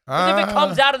 man. If it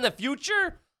comes out in the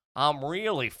future, I'm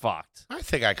really fucked. I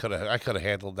think I could have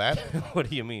handled that. What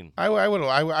do you mean? I would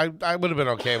have been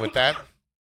okay with that.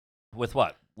 With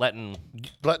what? Letting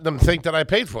them think that I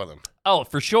paid for them. Oh,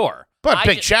 for sure. But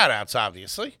big shout-outs,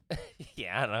 obviously.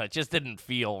 Yeah, I don't know. It just didn't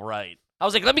feel right. I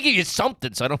was like, let me give you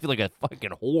something so I don't feel like a fucking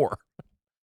whore.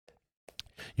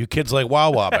 You kids like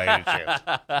Wawa by any chance?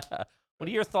 What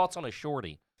are your thoughts on a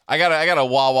shorty? I got a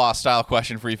Wawa style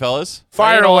question for you, fellas.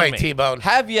 Fire away, T-Bone.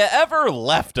 Have you ever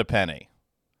left a penny?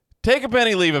 Take a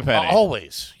penny, leave a penny.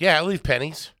 Always. Yeah, I leave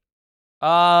pennies.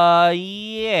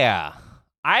 Yeah.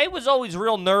 I was always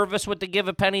real nervous with the give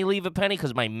a penny, leave a penny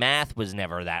because my math was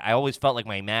never that. I always felt like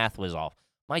my math was off.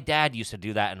 My dad used to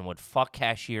do that and would fuck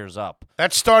cashiers up.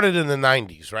 That started in the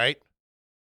 90s, right?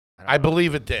 I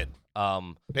believe it did.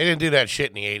 They didn't do that shit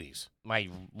in the 80s. My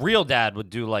real dad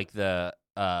would do like the,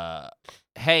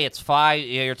 hey, it's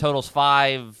your total's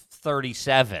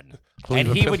 $5.37. And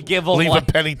he would give them leave a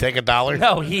penny, take $1.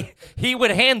 No, he would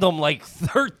hand them like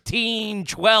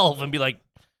 $13.12 and be like,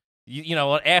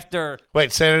 after.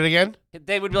 Wait, say it again.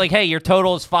 They would be like, hey, your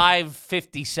total is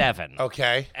 $5.57.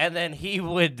 Okay. And then he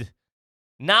would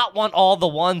not want all the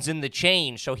ones in the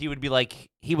change, so he would be like,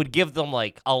 he would give them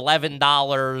like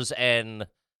 $11 and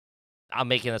I'm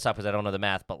making this up because I don't know the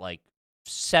math, but like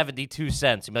 72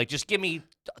 cents. He'd be like, just give me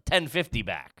 $10.50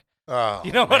 back. Oh,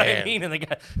 you know what I mean? And the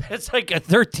guy, it's like a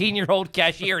 13-year-old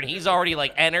cashier, and he's already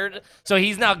like entered, so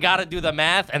he's now got to do the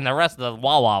math, and the rest of the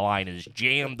Wawa line is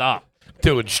jammed up.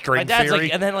 Doing string theory.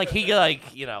 Like, and then like he here,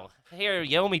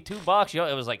 you owe me $2.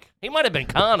 It was like he might have been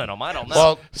conning him. I don't know.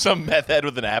 Well, some meth head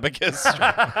with an abacus.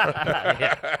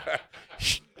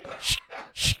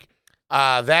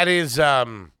 That is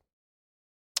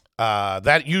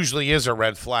that usually is a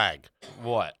red flag.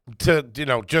 What?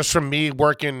 Just from me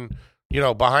working,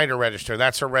 behind a register,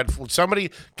 that's a red flag.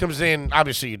 Somebody comes in,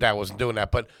 obviously your dad wasn't doing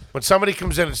that, but when somebody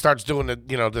comes in and starts doing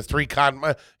the three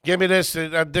give me this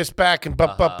back and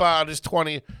this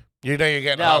 20, you're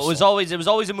getting No, hustled. it was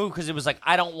always a move because it was like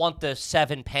I don't want the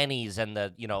 7 pennies and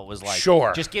it was like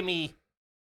Sure. just give me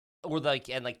or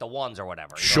the ones or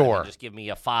whatever. You know Sure. what I mean? Just give me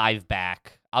a 5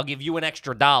 back. I'll give you an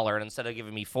extra $1 and instead of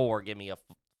giving me 4, give me a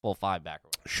full 5 back.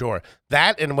 Sure.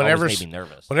 That and whenever Always made me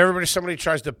nervous. whenever somebody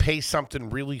tries to pay something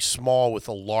really small with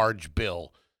a large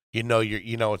bill,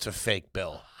 it's a fake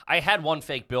bill. I had one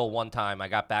fake bill one time. I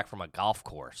got back from a golf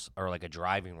course or like a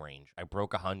driving range. I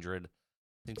broke 100. I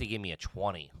think they gave me a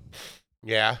 20.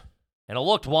 Yeah. And it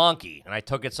looked wonky. And I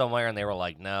took it somewhere and they were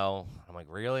like, no. I'm like,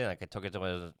 really? Like I took it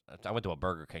I went to a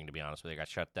Burger King, to be honest with you. I got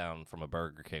shut down from a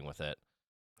Burger King with it.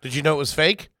 Did you know it was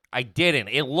fake? I didn't.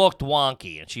 It looked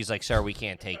wonky. And she's like, sir, we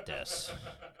can't take this.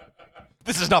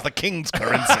 This is not the king's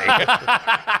currency.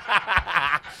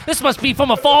 This must be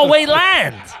from a faraway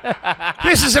land.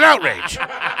 This is an outrage.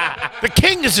 The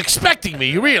king is expecting me.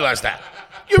 You realize that?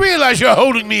 You realize you're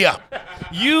holding me up.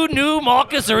 You knew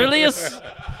Marcus Aurelius?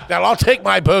 Now I'll take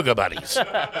my burger buddies.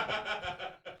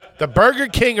 The Burger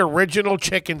King original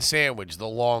chicken sandwich, the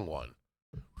long one.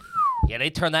 Yeah, they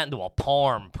turned that into a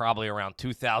parm probably around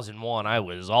 2001. I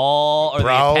was or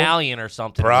Bro, the Italian or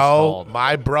something. it was Bro, called.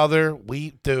 my brother,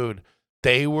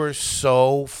 they were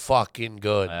so fucking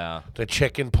good. Yeah. The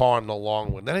chicken parm, the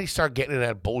long one. Then they start getting in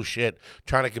that bullshit,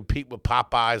 trying to compete with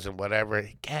Popeyes and whatever.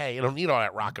 Hey, you don't need all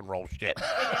that rock and roll shit.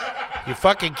 You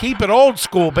fucking keep it old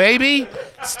school, baby.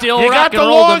 Still You rock got the and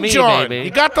roll to long me, john. baby.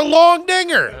 You got the long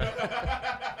dinger.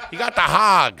 You got the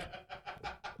hog.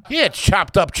 Yeah, it's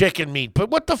chopped up chicken meat, but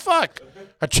what the fuck?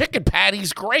 A chicken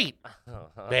patty's great.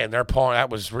 Man, their parm, that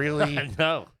was really, I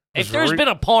know. Was If there's re- been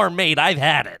a parm made, I've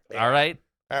had it. All right?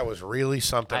 that was really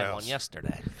something I had one else.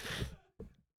 yesterday.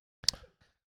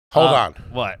 Hold on.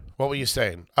 What? What were you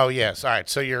saying? Oh, yes. All right.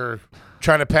 So you're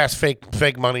trying to pass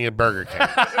fake money at Burger King.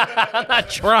 I'm not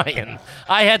trying.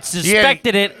 I had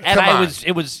suspected it, and come on.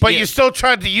 it was. But yeah. you still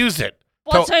tried to use it.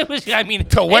 Once to- I was, I mean,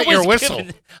 to wet it was your whistle.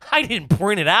 given- I didn't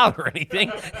print it out or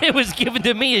anything. It was given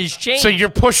to me as change. So you're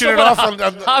pushing it off on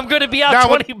I'm going to be out Now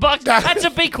what- $20. now- That's a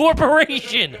big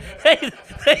corporation.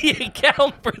 They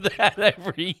account for that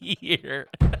every year.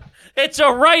 It's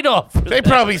a write-off. They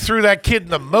probably threw that kid in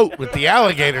the moat with the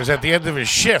alligators at the end of his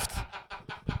shift.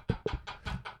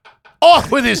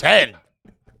 Off with his head.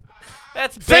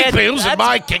 That's Fake bad. bills in that's,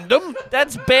 my kingdom.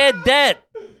 That's bad debt.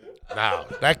 No,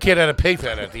 that kid had to pay for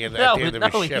that at the end of his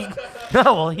shift. that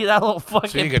little fucking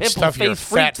So you could pimple stuff your face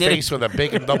freak fat didn't- face with a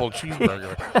bacon double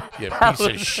cheeseburger. You piece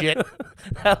of shit.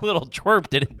 That little twerp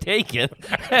didn't take it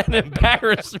and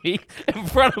embarrassed me in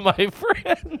front of my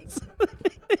friends.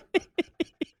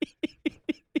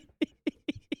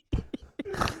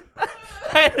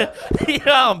 You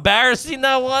know how embarrassing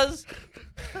that was?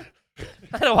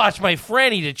 I had to watch my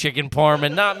friend eat a chicken parm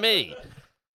and not me.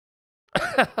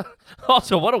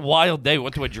 Also, what a wild day.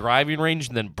 Went to a driving range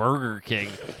and then Burger King.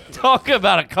 Talk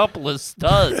about a couple of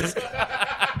studs.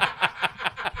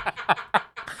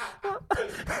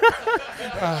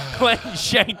 Went and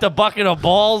shanked a bucket of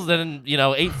balls and,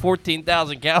 ate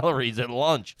 14,000 calories at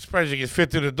lunch. Surprised you get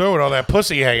fit through the door with all that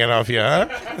pussy hanging off you, huh?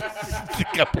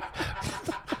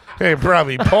 They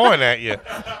probably pawing at you.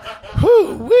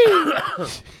 Whoo-wee.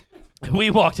 We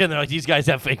walked in there like, these guys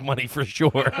have fake money for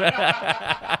sure.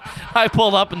 I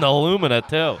pulled up in the Illumina,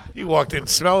 too. You walked in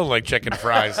smelling like chicken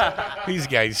fries. These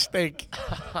guys stink.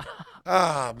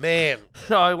 Oh, man.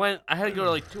 So I had to go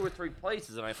to like 2 or 3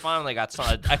 places, and I finally got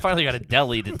a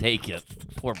deli to take it.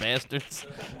 Poor bastards.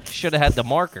 Should have had the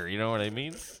marker, you know what I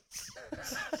mean?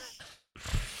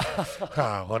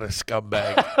 Oh, what a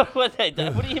scumbag. What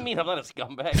do you mean I'm not a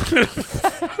scumbag?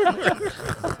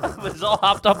 I was all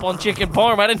hopped up on chicken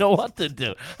parm. I didn't know what to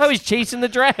do. I was chasing the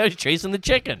drag. I was chasing the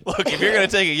chicken. Look, if you're going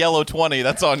to take a yellow 20,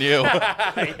 that's on you.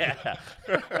 Yeah.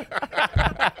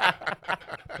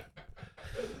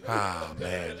 Oh,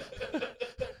 man.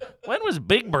 When was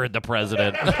Big Bird the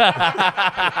president?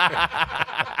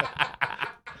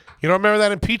 You don't remember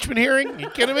that impeachment hearing? You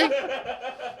kidding me?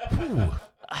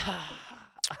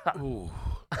 Ooh.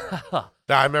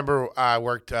 No, I remember I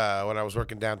worked when I was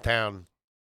working downtown.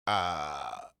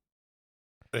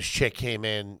 This chick came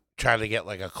in trying to get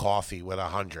like a coffee with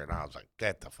 100. And I was like,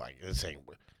 "That the fuck? This ain't."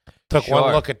 Took Sure.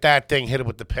 one look at that thing, hit it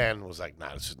with the pen. Was like,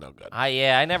 "Nah, this is no good."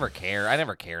 I never cared. I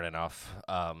never cared enough.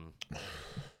 A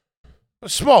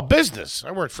small business.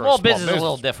 I worked for Small a small business is a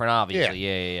little different,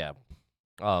 obviously. Yeah.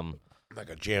 I'm not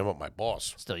gonna jam up my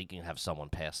boss. Still, you can have someone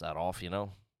pass that off,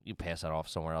 You pass that off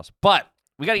somewhere else. But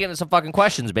We got to get into some fucking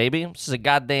questions, baby. This is a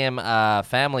goddamn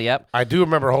family ep. I do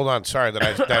remember. Hold on, sorry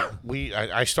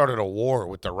I started a war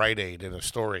with the Rite Aid in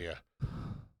Astoria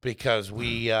because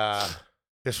we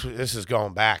this is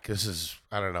going back. This is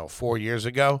I don't know 4 years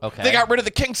ago. Okay. They got rid of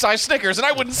the king size Snickers, and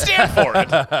I wouldn't stand for it.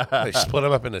 They split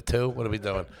them up into two. What are we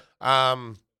doing?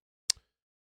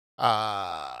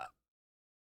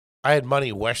 I had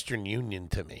money Western Union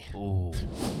to me. Ooh,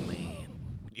 man.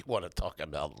 You want to talk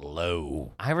about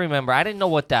low? I remember. I didn't know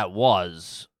what that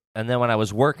was. And then when I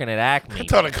was working at I Acme.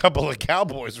 thought a couple of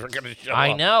Cowboys were going to show up.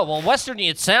 I know. Well, Western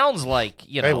Union, it sounds like,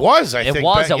 you know. It was, I it think.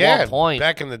 was at one point.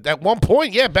 Back in the at one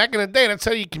point, yeah, back in the day, that's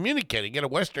how you communicated. You get a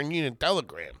Western Union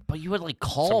telegram. But you would, like,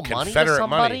 call Some money to Confederate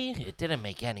somebody? money. It didn't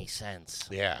make any sense.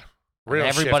 Yeah. And Real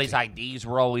everybody's shifty. IDs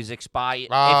were always expired. If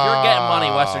you're getting money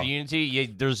Western Union to you,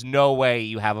 there's no way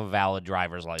you have a valid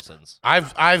driver's license.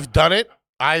 I've done it.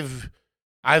 I've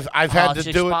had It's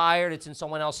to do it. expired. It's in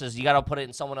someone else's. You got to put it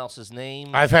in someone else's name.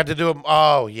 I've had to do it.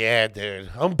 Oh yeah, dude.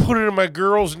 I'm putting it in my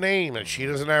girl's name, and she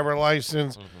doesn't have her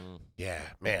license. Mhm. Yeah,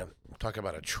 man. Talk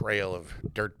about a trail of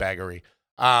dirtbaggery.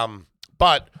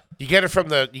 But you get it from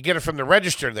the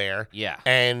register there, Yeah.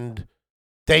 and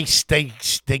they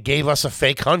gave us a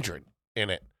fake 100 in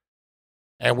it,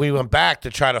 and we went back to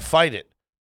try to fight it.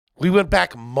 We went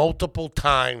back multiple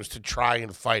times to try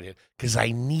and fight it because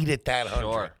I needed that 100.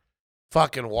 Sure.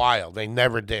 Fucking wild. They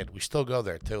never did. We still go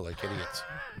there too, like idiots.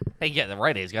 Hey, yeah, the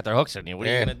right A's got their hooks in you. What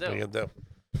are you going to do? What are you gonna do?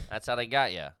 That's how they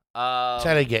got you. That's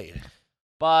how they get you.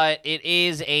 But it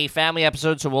is a family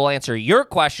episode, so we'll answer your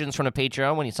questions from the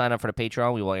Patreon. When you sign up for the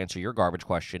Patreon, we will answer your garbage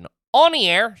question on the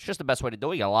air. It's just the best way to do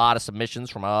it. We got a lot of submissions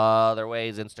from other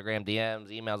ways, Instagram, DMs,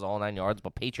 emails, the whole 9 yards,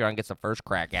 but Patreon gets the first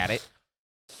crack at it.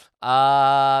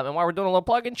 And while we're doing a little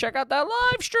plug-in, check out that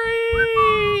live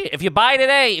stream. If you buy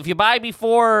today, if you buy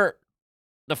before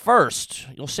the first,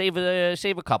 you'll save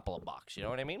a couple of bucks. You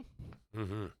know what I mean?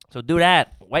 Mm-hmm. So do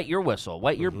that. Wet your whistle.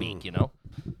 Wet your beak, you know?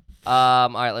 All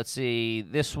right, let's see.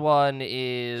 This one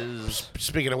is...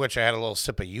 Speaking of which, I had a little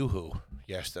sip of Yoo-Hoo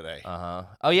yesterday. Uh-huh.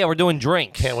 Oh, yeah, we're doing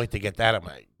drinks. Can't wait to get that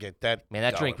Man,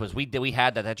 that drink was... We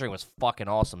had that. That drink was fucking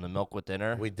awesome. The milk with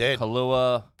dinner. We did.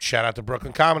 Kahlua. Shout out to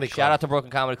Brooklyn Comedy Club. Shout out to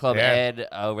Brooklyn Comedy Club. Yeah. Ed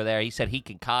over there. He said he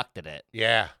concocted it.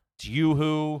 Yeah, It's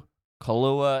Yoo-Hoo,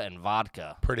 Kahlua, and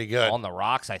vodka. pretty good. On the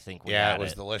rocks, I think we Yeah, had it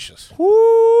was delicious.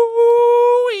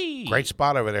 Woo-wee. Great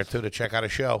spot over there, too, to check out a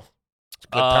show. It's a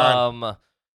good time.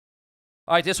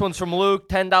 All right, this one's from Luke,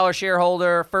 $10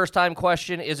 shareholder. First time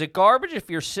question. Is it garbage if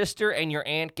your sister and your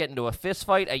aunt get into a fist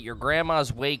fight at your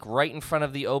grandma's wake right in front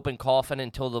of the open coffin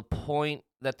until the point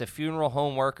that the funeral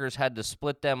home workers had to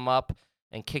split them up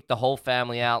and kick the whole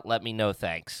family out? Let me know,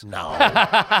 thanks. No.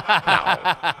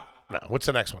 No. What's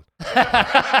the next one?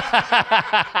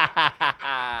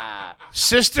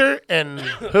 Sister and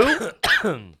who?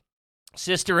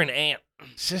 Sister and aunt.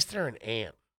 Sister and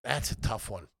aunt. That's a tough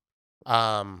one.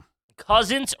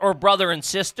 Cousins or brother and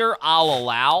sister, I'll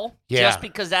allow. Yeah. Just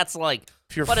because that's like,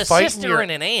 If you're but a fighting sister your- and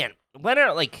an aunt. When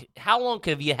are like, how long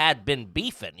have you had been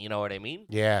beefing? You know what I mean?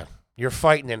 Yeah, you're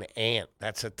fighting an aunt.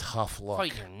 That's a tough look.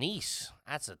 Fight your niece.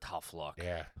 That's a tough look.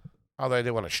 Yeah. Although I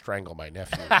did want to strangle my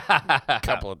nephew a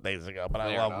couple of days ago, but I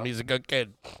Fair love him. enough. He's a good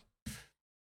kid.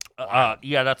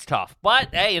 Yeah, that's tough.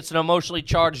 But hey, it's an emotionally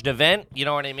charged event. You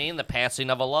know what I mean? The passing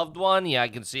of a loved one. Yeah, I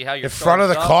can see how you're In front of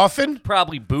the charged up. coffin?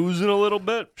 Probably boozing a little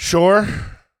bit. Sure.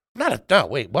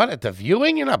 Wait, what? At the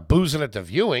viewing? You're not boozing at the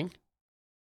viewing.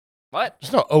 What?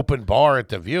 There's no open bar at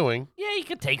the viewing. Yeah, you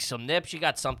could take some nips. You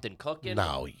got something cooking.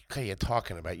 No, what are you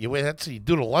talking about? You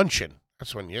do the luncheon.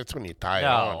 That's when you tie it No,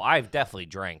 on. I've definitely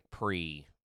drank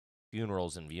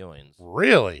pre-funerals and viewings.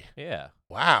 Really? Yeah.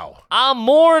 Wow. I'm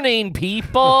mourning,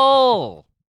 people.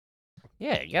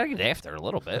 Yeah, you gotta get after it a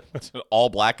little bit. All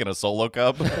black in a solo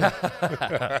cup.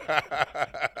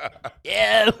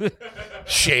 Yeah.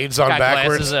 Shades on Got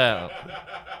backwards. glasses out.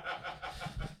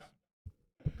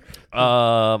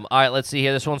 All right, let's see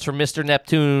here. This one's from Mr.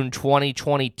 Neptune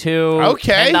 2022.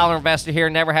 Okay. $10 investor here.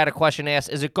 Never had a question asked.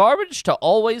 Is it garbage to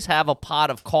always have a pot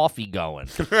of coffee going?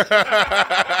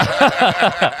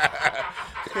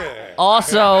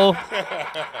 Also,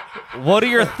 what are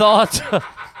your thoughts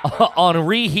on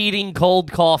reheating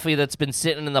cold coffee that's been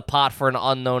sitting in the pot for an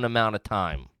unknown amount of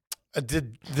time?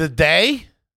 The day?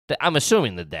 I'm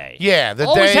assuming the day. Yeah, the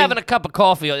Always day. having a cup of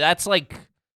coffee. That's like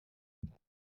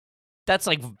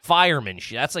fireman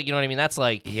shit. That's like, you know what I mean? That's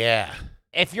like, Yeah.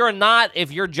 if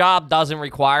your job doesn't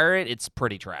require it, it's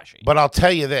pretty trashy. But I'll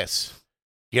tell you this.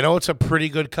 You know what's a pretty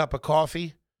good cup of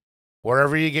coffee?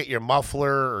 wherever you get your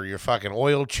muffler or your fucking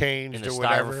oil changed In a or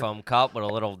whatever. styrofoam cup with a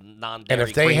little non-dairy And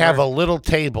if they creamer. have a little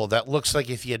table that looks like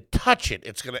if you touch it,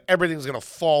 everything's gonna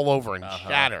fall over and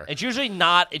shatter. It's usually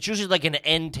not. It's usually like an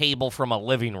end table from a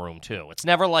living room too. It's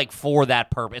never like for that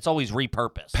purpose. It's always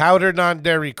repurposed. Powdered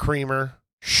non-dairy creamer,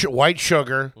 white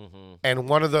sugar, Mm-hmm. and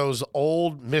one of those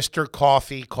old Mr.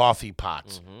 Coffee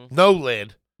pots. No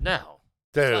lid. No,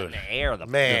 it's not in Dude, the air.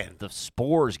 man. The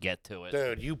spores get to it.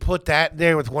 Dude, you put that in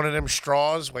there with one of them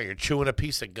straws while you're chewing a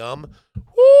piece of gum.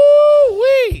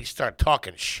 Woo-wee! Start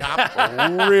talking shop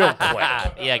real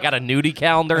quick. Yeah, got a nudie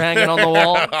calendar hanging on the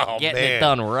wall. Oh, Getting man. it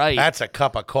done right. That's a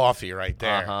cup of coffee right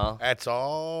there. Uh-huh. That's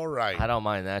all right. I don't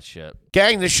mind that shit.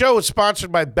 Gang, the show is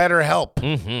sponsored by BetterHelp.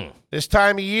 Mm-hmm. This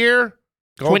time of year,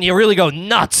 When you really go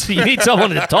nuts, you need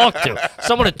someone to talk to.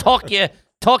 Someone to talk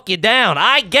you down.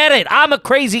 I get it. I'm a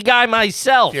crazy guy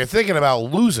myself. if you're thinking about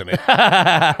losing it,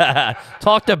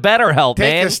 Talk to BetterHelp,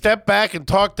 take man. a step back and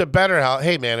talk to BetterHelp.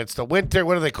 Hey, man, it's the winter.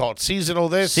 What do they call it? Seasonal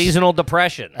this? Seasonal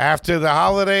depression. After the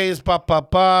holidays,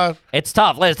 ba. It's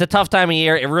tough. It's a tough time of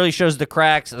year. It really shows the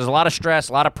cracks. There's a lot of stress,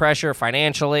 a lot of pressure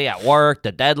financially, at work,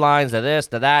 the deadlines, the this,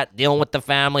 the that, dealing with the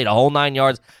family, the whole 9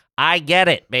 yards. I get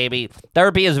it, baby.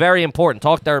 Therapy is very important.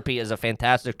 Talk therapy is a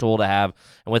fantastic tool to have.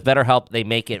 And with BetterHelp, they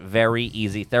make it very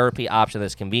easy. Therapy option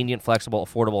that's convenient, flexible,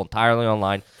 affordable, entirely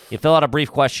online. You fill out a brief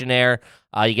questionnaire.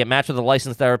 You get matched with a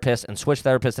licensed therapist and switch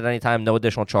therapists at any time. No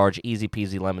additional charge. Easy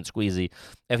peasy, lemon squeezy.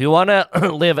 If you want to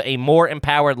live a more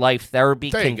empowered life,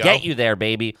 therapy There you can go. get you there,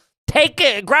 baby. Take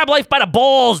it. Grab life by the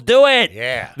balls. Do it.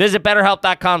 Yeah. Visit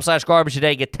BetterHelp.com/garbage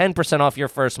today. Get 10% off your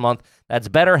first month. That's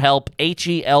BetterHelp,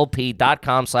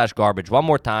 HELP.com/garbage. One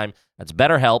more time. That's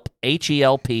BetterHelp,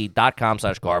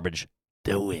 HELP.com/garbage.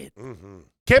 Do it.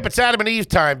 Kip, it's Adam and Eve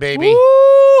time, baby. Woo!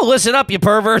 Listen up, you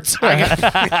perverts.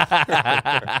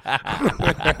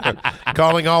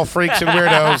 Calling all freaks and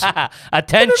weirdos.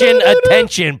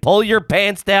 Attention. Pull your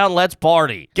pants down. Let's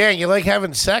party. Gang, you like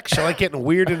having sex? You like getting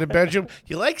weird in the bedroom?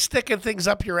 You like sticking things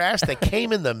up your ass that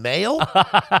came in the mail?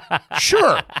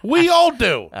 Sure, we all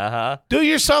do. Uh-huh. Do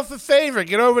yourself a favor.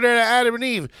 Get over there to Adam and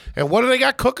Eve. And what do they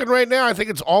got cooking right now? I think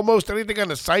it's almost anything on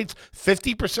the site's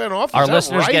 50% off. Is Our that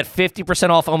listeners right? get 50%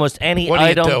 off almost any What are you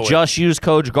item. doing? Just use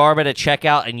code GARBAGE at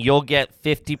checkout, and you'll get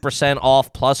 50%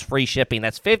 off plus free shipping.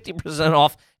 That's 50%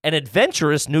 off an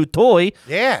adventurous new toy,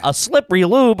 Yeah. a slippery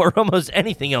lube, or almost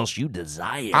anything else you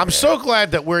desire. I'm so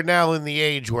glad that we're now in the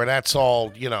age where that's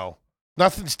all,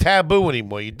 nothing's taboo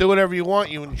anymore. You do whatever you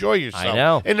want. You enjoy yourself. I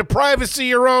know. In the privacy of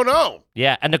your own home.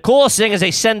 Yeah, and the coolest thing is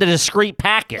they send a discreet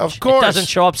package. Of course. It doesn't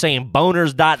show up saying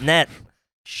boners.net.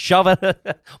 Shove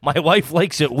it. My wife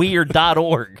likes it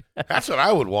weird.org. That's what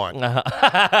I would want.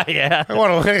 Yeah. I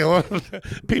want to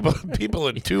people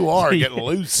in 2R getting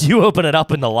loose. You open it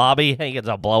up in the lobby, and it's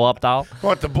a blow-up doll. I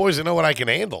want the boys to know what I can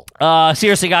handle.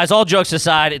 Seriously, guys, all jokes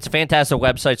aside, it's a fantastic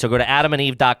website. So go to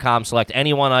adamandeve.com, select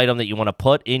any one item that you want to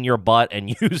put in your butt,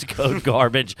 and use code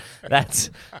GARBAGE. That's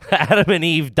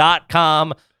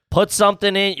adamandeve.com. Put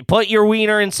something in, put your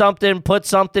wiener in something, put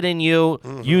something in you.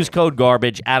 Use code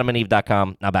GARBAGE,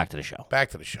 adamandeve.com. Now back to the show. Back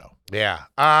to the show. Yeah.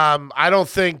 I don't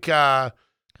think the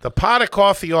pot of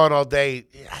coffee on all day,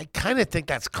 I kind of think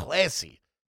that's classy,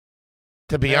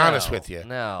 to be honest with you.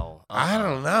 No. I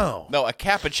don't know. No, a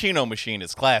cappuccino machine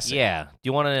is classic. Yeah. Do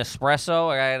you want an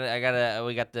espresso?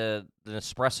 We got the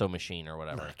espresso machine or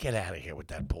whatever. Get out of here with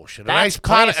that bullshit. That's A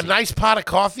classy. nice pot of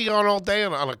coffee on all day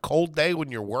on a cold day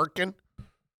when you're working.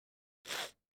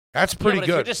 That's pretty If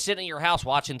you're good. just sitting at your house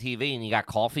watching TV and you got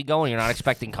coffee going, you're not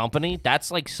expecting company, that's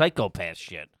like psychopath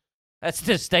shit. That's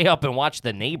to stay up and watch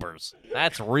The Neighbors.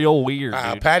 That's real weird,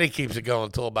 dude. Patty keeps it going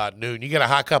until about noon. You get a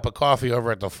hot cup of coffee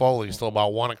over at the Foley's till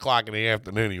about 1 o'clock in the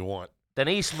afternoon. You want?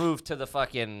 Denise moved to the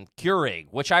fucking Keurig,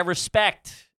 which I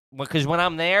respect because when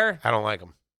I'm there, I don't like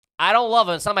them. I don't love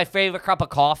it. It's not my favorite cup of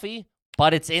coffee,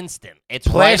 but it's instant. It's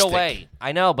Plastic. right away.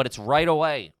 I know, but it's right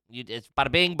away. It's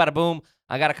bada bing, bada boom.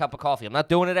 I got a cup of coffee. I'm not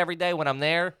doing it every day when I'm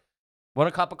there. Want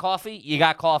a cup of coffee? You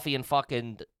got coffee in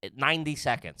fucking 90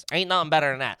 seconds. Ain't nothing better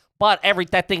than that. But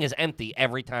that thing is empty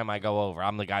every time I go over.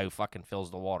 I'm the guy who fucking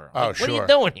fills the water. Oh, What are you sure.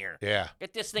 doing here? Yeah.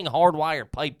 Get this thing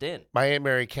hardwired, piped in. My Aunt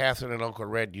Mary Catherine and Uncle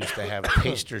Red used to have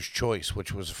Taster's Choice,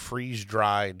 which was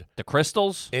freeze-dried The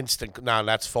crystals? instant. No,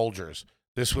 that's Folgers.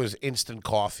 This was instant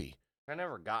coffee. We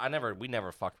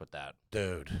never fucked with that.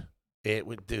 Dude, it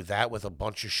would do that with a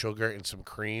bunch of sugar and some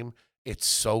cream. It's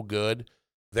so good.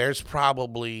 There's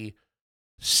probably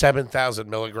 7,000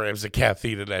 milligrams of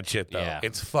caffeine in that shit, though. Yeah.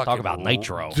 It's fucking Talk about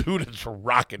nitro. Dude, it's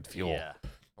rocket fuel. Yeah.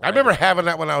 I remember having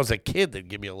that when I was a kid. They'd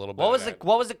give me a little bit. What of was that.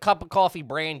 what was the cup of coffee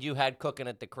brand you had cooking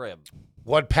at the crib?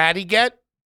 What Patty get?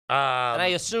 And I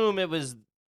assume it was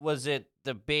was it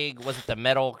the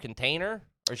metal container?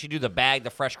 Or did she do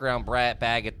the fresh ground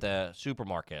bag at the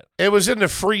supermarket? It was in the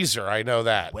freezer. I know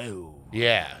that. Whoa.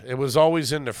 Yeah, it was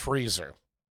always in the freezer.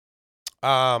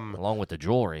 Along with the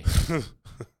jewelry.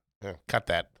 Yeah, cut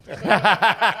that.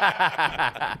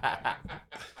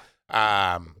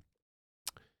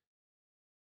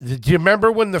 Do you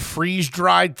remember when the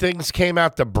freeze-dried things came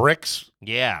out, the bricks?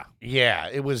 Yeah. Yeah,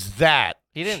 it was that.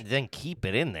 He didn't then keep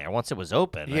it in there once it was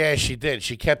open. Yeah, she did.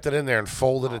 She kept it in there and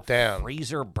folded it down.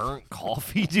 Freezer burnt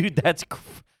coffee, dude. That's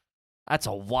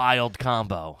a wild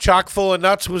combo. Chock full of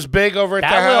nuts was big over at the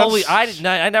That house. really,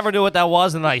 I never knew what that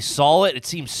was, and I saw it. It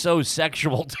seems so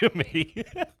sexual to me.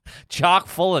 Chock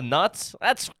full of nuts?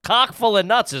 That's cock full of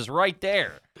nuts is right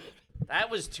there.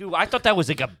 That was too. I thought that was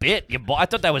like a bit. I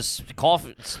thought that was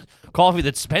coffee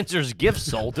that Spencer's Gift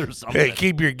sold or something. Hey,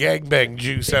 keep your gangbang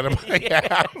juice out of my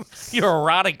house. Your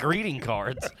erotic greeting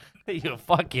cards. You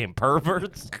fucking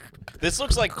perverts. This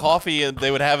looks like coffee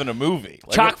they would have in a movie.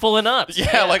 Like, Chock full of nuts.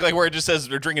 Yeah, like where it just says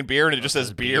they're drinking beer and it just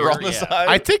says beer on the yeah. side.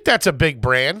 I think that's a big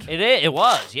brand. It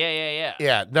was. Yeah.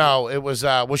 Yeah, no, it was.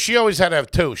 Well, she always had to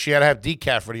have two. She had to have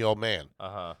decaf for the old man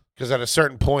Uh-huh. because at a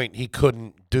certain point he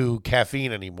couldn't do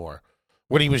caffeine anymore.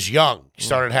 When he was young, he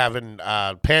started having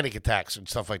panic attacks and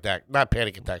stuff like that. Not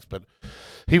panic attacks, but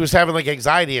he was having like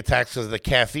anxiety attacks because of the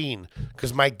caffeine.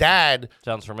 Because my dad,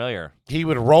 Sounds familiar. he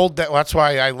would roll down. Well, that's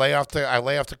why I lay off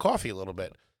the coffee a little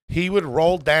bit. He would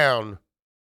roll down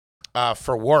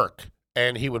for work,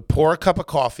 and he would pour a cup of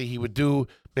coffee. He would do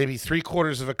maybe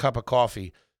 3/4 of a cup of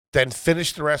coffee, then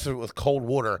finish the rest of it with cold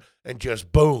water, and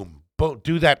just boom,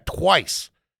 do that twice,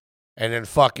 and then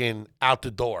fucking out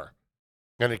the door.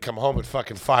 And he'd come home at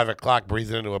fucking 5 o'clock,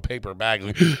 breathing into a paper bag.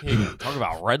 Like, Talk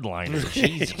about redlining.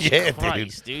 Jesus Yeah,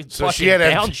 Christ, dude. So Fucking she had to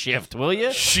have- downshift, will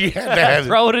you? she had to have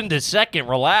Throw it into second.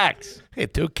 Relax. He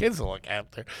had 2 kids to look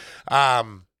after.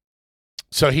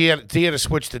 So he had to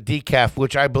switch to decaf,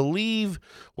 which I believe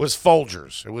was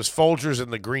Folgers. It was Folgers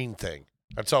and the green thing.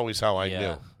 That's always how I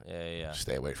knew. Yeah.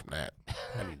 Stay away from that.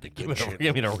 I need the Give good me, shit.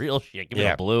 give me the real shit. Give me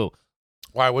Yeah. the blue.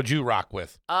 Why would you rock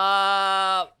with?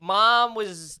 Mom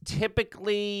was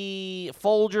typically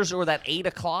Folgers or that 8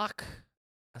 o'clock.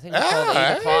 I think it was called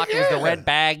 8 o'clock. It was the yeah. red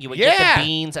bag. You would Yeah. get the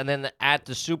beans, and then at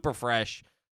the Super Fresh,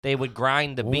 they would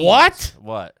grind the beans. What?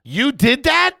 What? You did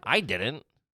that? I didn't.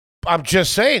 I'm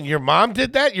just saying, your mom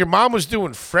did that? Your mom was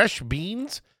doing fresh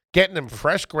beans, getting them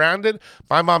fresh grounded?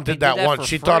 My mom did They did that that once. for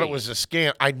She thought it free. was a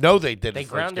scam. I know they did They it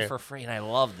for ground a it scam. for free, and I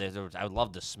loved it. I would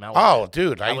love the smell Oh, of it.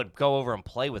 dude. I would go over and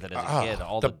play with it as a kid.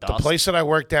 All the the dust. place that I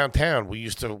worked downtown, we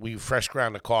fresh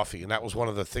ground the coffee, and that was one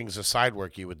of the things, the side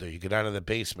work you would do. You go down to the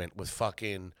basement with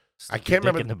fucking, I Stick your can't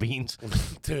dick remember, in the beans.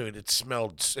 dude. It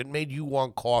smelled. It made you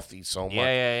want coffee so much.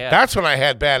 Yeah. That's when I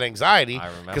had bad anxiety I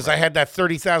remember. because I had that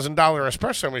 $30,000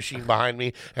 espresso machine behind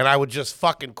me, and I would just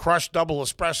fucking crush double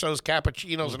espressos,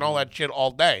 cappuccinos, and all that shit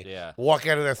all day. Yeah. Walk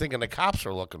out of there thinking the cops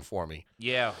are looking for me.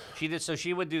 Yeah, she did. So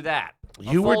she would do that. A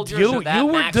You were Folgers or that you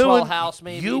were Maxwell doing House,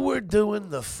 maybe. you were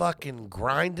doing the fucking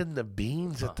grinding the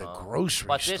beans at the grocery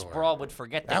But store. this broad would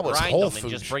forget to That was grind Whole them and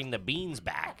just Foods. bring the beans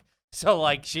back. So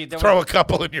like there Throw was, a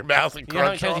couple in your mouth and you know,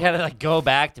 crunch you on had to like go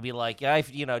back to be like, yeah,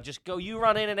 just go. You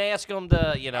run in and ask them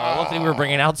to, it looked like we were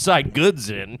bringing outside goods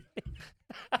in.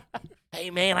 Hey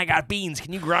man, I got beans.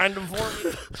 Can you grind them for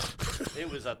me? It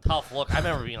was a tough look. I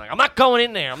remember being like, I'm not going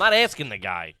in there. I'm not asking the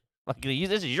guy. Like,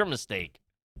 this is your mistake.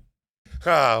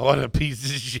 Oh, what a piece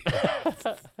of shit.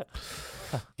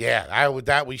 Yeah,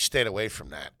 we stayed away from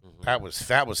that. That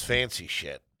was fancy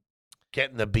shit.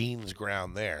 Getting the beans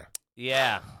ground there.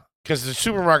 Yeah. Because the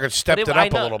supermarket stepped it I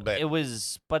up a know, little bit. It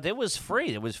was free.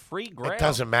 It was free ground. It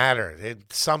doesn't matter.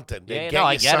 It's something. They Yeah, get no,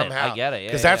 I you get it. somehow. I get it. Yeah,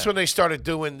 Because that's yeah. when they started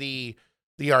doing the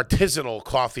artisanal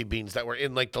coffee beans that were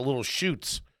in like the little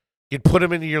chutes. You'd put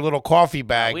them into your little coffee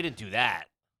bag. We didn't do that.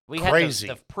 We Crazy.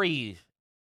 had the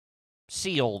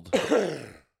pre-sealed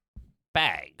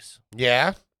bags.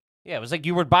 Yeah. Yeah, it was like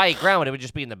you would buy it ground, it would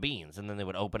just be in the beans, and then they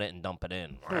would open it and dump it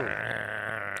in.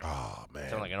 Oh man.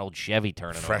 Sound like an old Chevy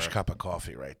turning Fresh over. cup of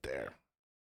coffee right there.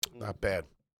 Not bad.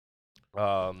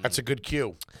 Um, That's a good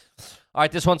cue. all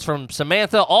right, this one's from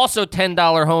Samantha. Also $10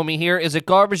 homie here. Is it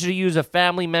garbage to use a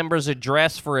family member's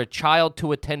address for a child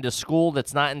to attend a school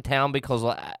that's not in town because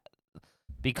the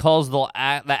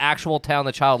actual town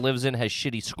the child lives in has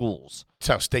shitty schools? That's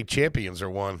how state champions are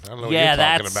won. I don't know Yeah,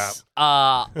 what you're talking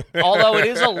about. Although it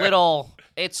is a little,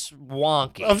 it's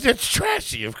wonky. Oh, it's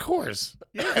trashy, of course.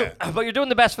 Yeah. But you're doing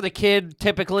the best for the kid,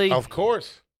 typically. Of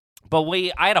course. But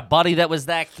I had a buddy that was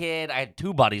that kid. I had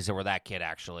 2 buddies that were that kid,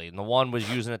 actually. And the one was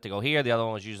using it to go here. The other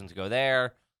one was using it to go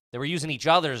there. They were using each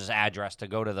other's address to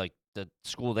go to the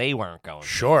school they weren't going to.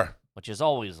 Sure. which is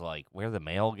always like where the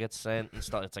mail gets sent and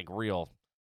stuff. It's like real.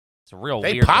 It's a real.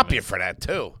 They weird pop to me. you for that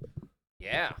too.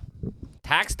 Yeah,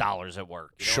 tax dollars at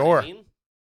work. You know Sure. what I mean?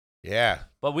 Yeah.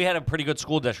 But we had a pretty good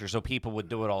school district, so people would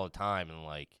do it all the time, and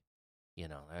like,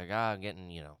 I'm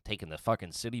getting, taking the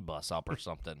fucking city bus up or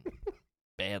something.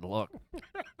 Bad look.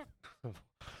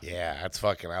 Yeah, that's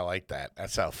fucking. I like that.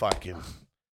 That's how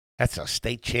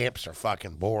state champs are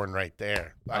fucking born right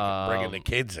there. Fucking bringing the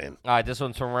kids in. All right, this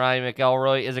one's from Ryan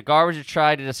McElroy. Is it garbage to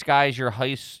try to disguise your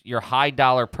high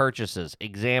dollar purchases?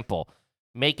 Example: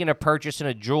 making a purchase in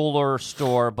a jeweler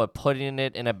store but putting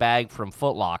it in a bag from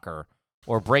Foot Locker,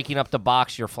 or breaking up the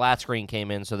box your flat screen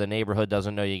came in so the neighborhood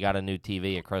doesn't know you got a new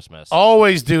TV at Christmas.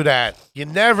 Always do that. You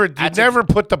never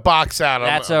put the box out.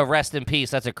 That's a rest in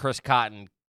peace. That's a Chris Cotton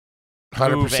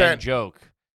 100%. joke.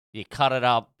 You cut it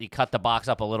up. You cut the box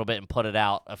up a little bit and put it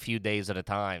out a few days at a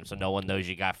time, so no one knows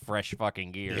you got fresh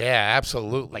fucking gear. Yeah,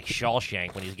 absolutely. Like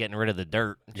Shawshank when he's getting rid of the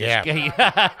dirt. Yeah. you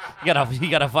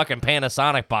got a fucking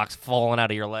Panasonic box falling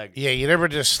out of your leg. Yeah, you never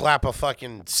just slap a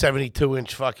fucking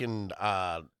 72-inch fucking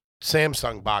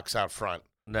Samsung box out front.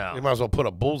 No. You might as well put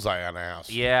a bullseye on the house.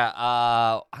 Yeah.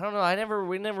 I don't know.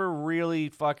 We never really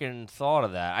fucking thought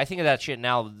of that. I think of that shit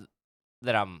now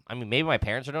that maybe my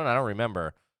parents are doing it. I don't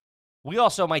remember.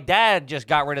 My dad just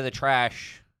got rid of the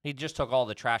trash. He just took all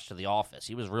the trash to the office.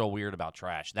 He was real weird about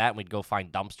trash. That and we'd go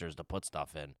find dumpsters to put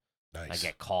stuff in. Nice. I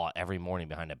get caught every morning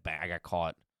behind a bank. I got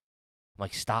caught. I'm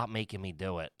like, stop making me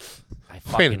do it. I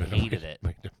fucking hated it.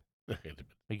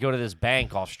 We go to this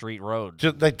bank off Street Road.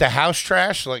 Just like the house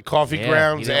trash, like coffee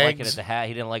grounds, he didn't eggs. Like it at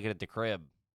he didn't like it at the crib.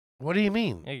 What do you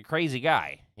mean? He's a crazy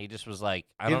guy. He just was like,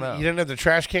 I don't know. You didn't have the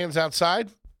trash cans outside?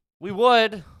 We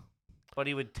would, but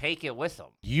he would take it with him.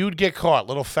 You'd get caught,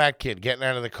 little fat kid getting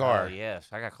out of the car. Oh, yes.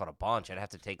 I got caught a bunch. I'd have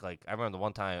to take, I remember the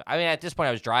one time. At this point,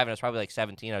 I was driving. I was probably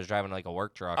 17. I was driving, a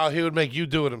work truck. Oh, he would make you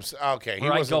do it himself. Okay.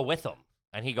 Where I'd go with him,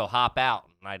 and he'd go hop out,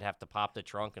 and I'd have to pop the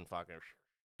trunk and fucking.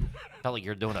 Felt like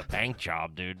you're doing a bank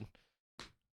job, dude.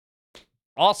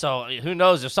 Also, who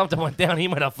knows, if something went down, he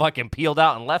might have fucking peeled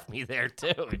out and left me there,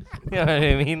 too. You know what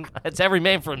I mean? It's every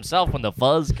man for himself when the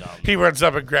fuzz comes. He runs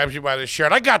up and grabs you by the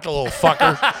shirt. I got the little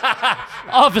fucker.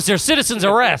 Officer, citizen's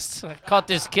arrest. I caught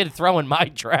this kid throwing my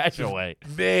trash away.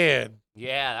 Man.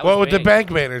 Yeah, that What was would the me. bank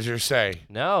manager say?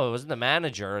 No, it wasn't the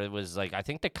manager. It was I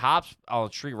think the cops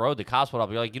on Street Road, the cops went up.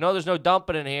 You're like, there's no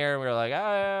dumping in here. And we were like,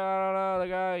 I don't know, the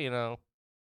guy,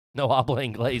 No habla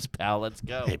inglés, pal. Let's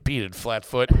go. Hey, beat it,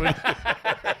 Flatfoot.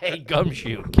 Hey,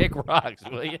 Gumshoe, kick rocks,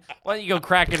 will you? Why don't you go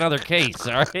crack another case,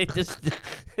 all right?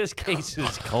 This case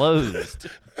is closed.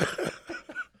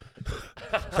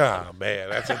 Oh, man,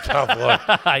 that's a tough one.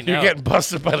 I know. You're getting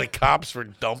busted by the cops for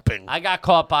dumping. I got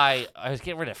caught I was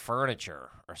getting rid of furniture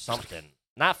or something.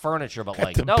 Not furniture, but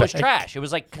the no, it was bank. trash. It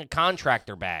was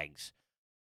contractor bags.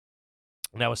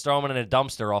 And I was throwing them in a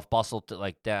dumpster off Bustle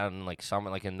to down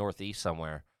somewhere in Northeast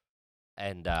somewhere.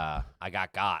 And I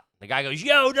got. The guy goes,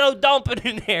 yo, no dumping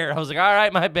in there. I was like, all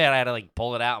right, my bad. I had to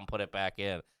pull it out and put it back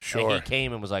in. Sure. And he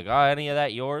came and was like, oh, any of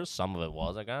that yours? Some of it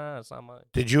was. Like, it's not mine.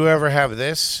 Did you ever have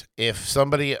this? If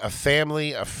somebody, a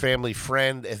family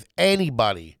friend, if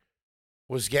anybody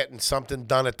was getting something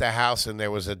done at the house and there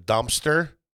was a dumpster,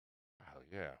 Oh,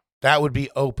 yeah. that would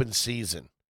be open season.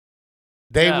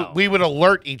 No. We would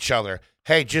alert each other.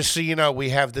 Hey, just so you know, we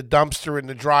have the dumpster in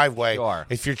the driveway. Sure.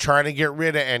 If you're trying to get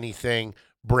rid of anything,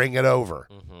 bring it over.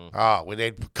 Mm-hmm. Oh, when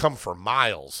they'd come for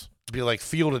miles. It'd be like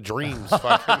Field of Dreams.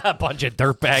 Fucking. A bunch of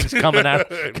dirt bags coming out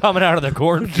of the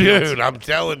cornfields. Dude, I'm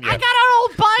telling you. I got an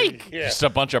old bike. Yeah. Just a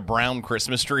bunch of brown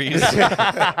Christmas trees.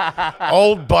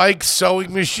 Old bikes,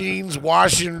 sewing machines,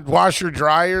 washer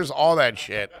dryers, all that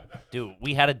shit. Dude,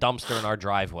 we had a dumpster in our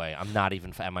driveway. I'm not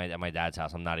even at my dad's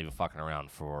house. I'm not even fucking around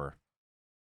for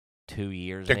 2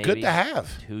 years. They're maybe. good to have.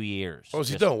 2 years. What was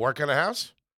he doing? Work on the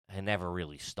house? I never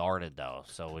really started though,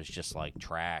 so it was just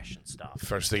trash and stuff.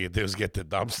 First thing you do is get the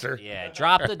dumpster. Yeah,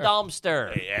 drop the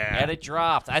dumpster. Yeah. Get it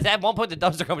dropped. At one point, the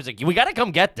dumpster company was like, "We got to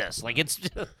come get this." It's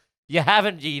you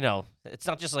haven't, it's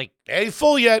not just Ain't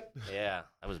full yet. yeah,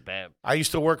 that was bad. I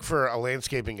used to work for a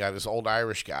landscaping guy, this old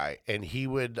Irish guy, and he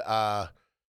would,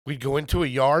 we'd go into a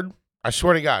yard. I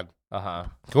swear to God,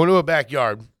 go into a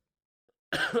backyard,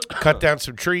 cut down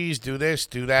some trees, do this,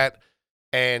 do that,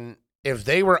 and if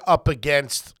they were up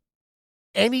against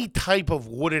any type of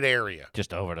wooded area,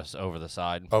 Just over the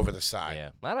side. over the side, Yeah,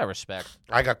 that I respect.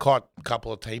 I got caught a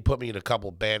couple of times. He put me in a couple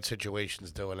of bad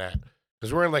situations doing that.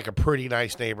 Because we're in a pretty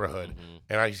nice neighborhood. Mm-hmm.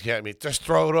 And I get me, just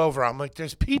throw it over. I'm like,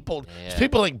 there's people. Yeah. There's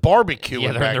people barbecuing Yeah,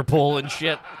 they're in back. their pool and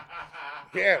shit.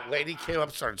 Yeah, lady came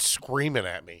up, started screaming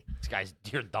at me. This guy's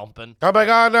you're dumping. I'm like,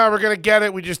 oh no, we're gonna get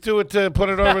it. We just do it to put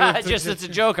it over. It's a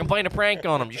joke. I'm playing a prank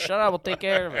on him. Just shut up. We'll take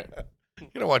care of it. You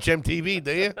don't watch MTV,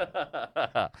 do you?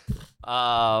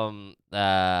 All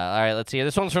right, let's see.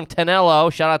 This one's from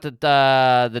Tenello. Shout out to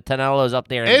the Tenellos up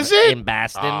there Is it? in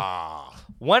Baston. Ah.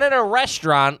 When at a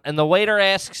restaurant and the waiter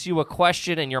asks you a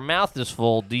question and your mouth is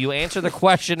full, do you answer the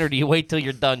question or do you wait till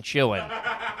you're done chewing?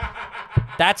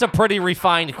 That's a pretty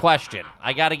refined question.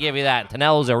 I got to give you that.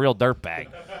 Tenello's a real dirtbag.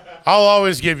 I'll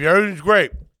always give you. Everything's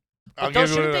great. I'll But give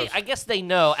you one of those. I guess they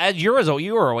know. As you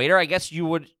were a waiter, I guess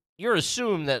you're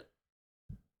assumed that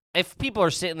if people are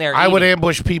sitting there I would eating-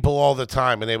 ambush people all the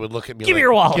time, and they would look at me. Give like, me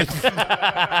your wallet.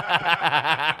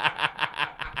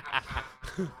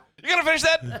 You gonna finish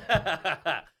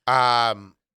that?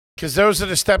 Because those are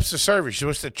the steps to service.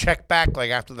 You're supposed to check back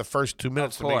like after the first 2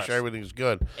 minutes to make course. sure everything's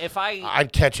good. I'd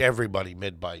I'd catch everybody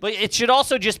mid-bite. But it should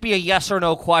also just be a yes or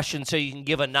no question, so you can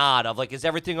give a nod of like, "Is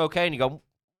everything okay?" And you go,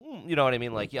 you know what I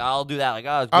mean? Like, yeah, I'll do that. Like,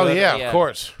 oh, it's Oh, good. yeah, of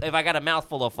course. If I got a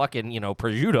mouthful of fucking,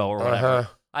 prosciutto or whatever, Uh-huh.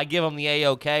 I give them the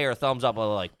A-OK or thumbs up.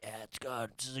 Or like, yeah, it's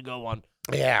good. This is a good one.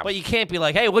 Yeah. But you can't be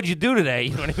like, hey, what'd you do today?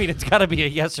 You know what I mean? It's got to be a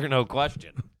yes or no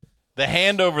question. The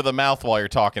hand over the mouth while you're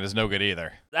talking is no good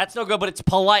either. That's no good, but it's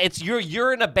polite. It's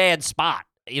you're in a bad spot.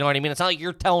 You know what I mean? It's not like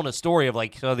you're telling a story of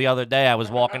like, so the other day I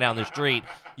was walking down the street.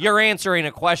 You're answering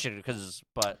a question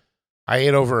but I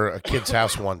ate over a kid's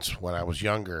house once when I was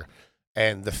younger,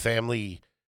 and the family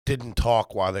didn't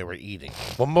talk while they were eating.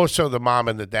 Well, most of the mom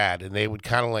and the dad, and they would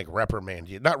kind of like reprimand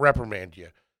you. Not reprimand you,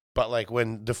 but like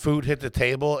when the food hit the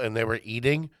table and they were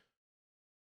eating,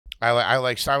 I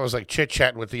was like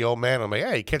chit-chatting with the old man. I'm like,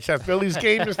 hey, you catch that Phillies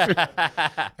game, mister?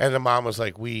 And the mom was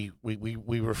like, we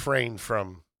refrain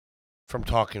from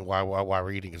talking while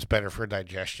we're eating. It's better for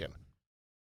digestion.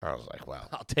 I was like, well,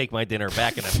 I'll take my dinner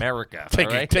back in America. take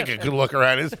all right? take a good look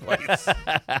around his place.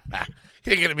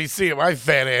 You ain't gonna be seeing my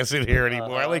fat ass in here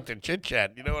anymore. I like to chit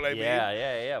chat. You know what I mean?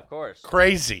 Yeah, of course.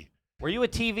 Crazy. Were you a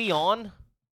TV on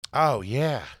Oh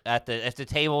yeah. if the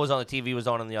table was on, the TV was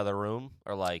on in the other room,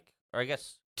 or I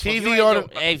guess TV well,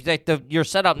 on. you're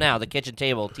set up now. The kitchen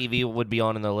table TV would be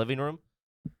on in the living room.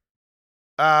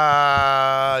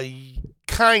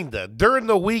 Kinda. During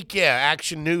the week, yeah,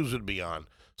 Action News would be on,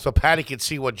 so Patty could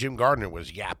see what Jim Gardner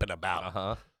was yapping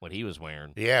about. What he was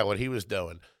wearing. Yeah, what he was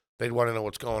doing. They'd want to know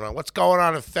what's going on. What's going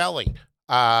on in Philly?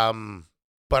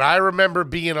 But I remember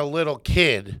being a little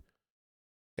kid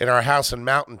in our house in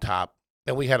Mountaintop,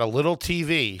 and we had a little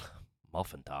TV.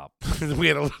 Muffin top. We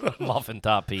had a little. Muffin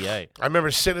top PA. I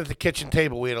remember sitting at the kitchen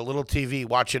table. We had a little TV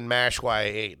watching MASH while I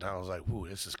ate, and I was like, "Ooh,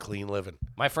 this is clean living."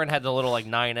 My friend had the little like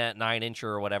 9-incher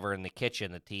or whatever in the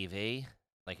kitchen, the TV.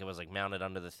 Like it was like mounted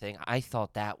under the thing. I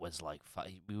thought that was like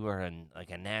we were in like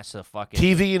a NASA fucking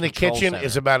TV in the control kitchen center.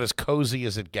 is about as cozy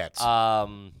as it gets.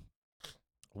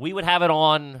 We would have it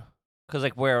on because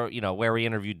like where we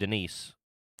interviewed Denise,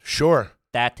 Sure.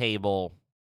 that table,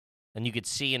 and you could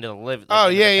see into the living. Oh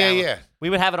yeah. We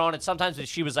would have it on, and sometimes if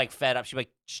she was like fed up, she'd be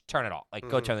like, turn it off, like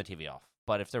go Mhm. turn the TV off.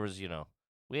 But if there was,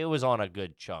 it was on a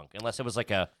good chunk, unless it was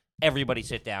like everybody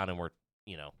sit down and we're,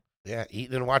 Yeah,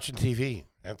 eating and watching TV.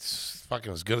 That's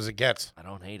fucking as good as it gets. I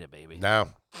don't hate it, baby. No,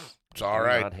 it's all I do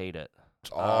right. not hate it.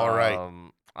 It's all right.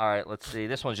 All right, let's see.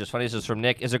 This one's just funny. This is from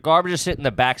Nick. Is it garbage to sit in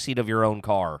the back seat of your own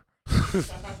car?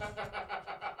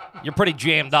 You're pretty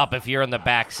jammed up if you're in the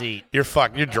back seat. You're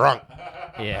fucked. You're drunk.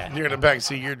 Yeah. You're in the back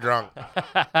seat. You're drunk.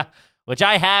 Which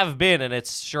I have been, and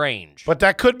it's strange. But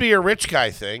that could be a rich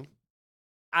guy thing.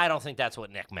 I don't think that's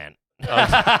what Nick meant.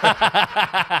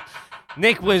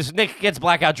 Nick gets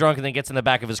blackout drunk and then gets in the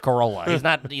back of his Corolla. He's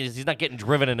not getting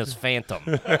driven in his Phantom.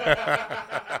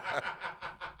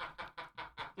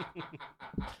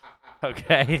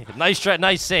 Okay,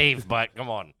 nice save, but come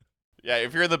on. Yeah,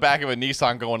 if you're in the back of a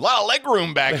Nissan going, a lot of leg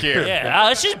room back here. Yeah,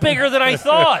 this is bigger than I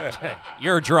thought.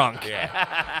 You're drunk.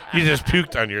 You just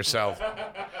puked on yourself.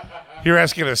 You're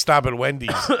asking to stop at Wendy's.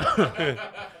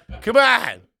 Come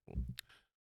on.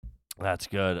 That's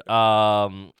good.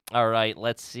 All right,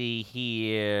 let's see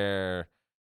here.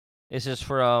 This is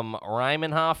from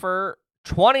Reimenhofer,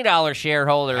 $20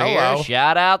 shareholder Hello. here.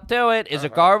 Shout out to it. Is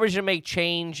it garbage to make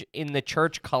change in the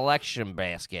church collection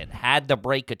basket? Had to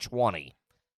break a 20.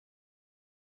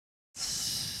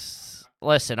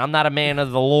 Listen, I'm not a man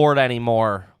of the Lord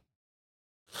anymore.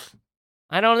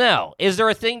 I don't know. Is there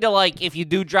a thing to like if you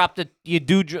do drop I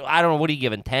don't know, what are you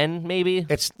giving, 10 maybe?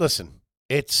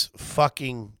 It's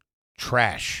fucking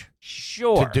trash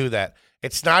Sure. to do that.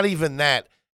 It's not even that.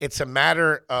 It's a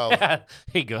matter of Here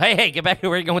you go. Hey, get back here.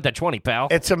 Where you going with that 20, pal?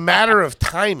 it's a matter of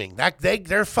timing.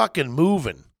 They're fucking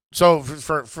moving. So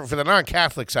for the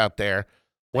non-Catholics out there,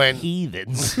 when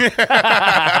Heathens.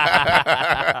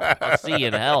 I'll see you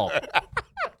in hell.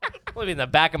 I'll be in the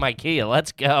back of my Kia.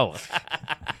 Let's go.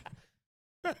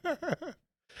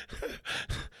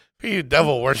 you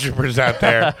devil worshippers out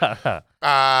there,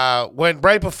 when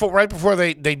right before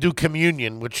they do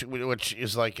communion, which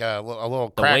is like a little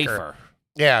The cracker. wafer.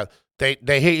 Yeah,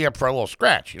 they hit you up for a little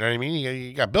scratch. You know what I mean?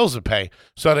 You got bills to pay,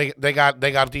 so they got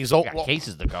these old Got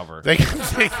cases to cover. they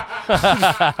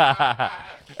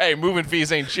Hey, moving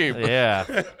fees ain't cheap.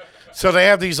 Yeah. so they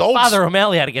have these old Father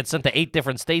O'Malley had to get sent to 8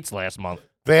 different states last month.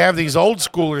 they have these old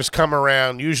schoolers come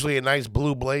around, usually a nice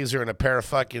blue blazer and a pair of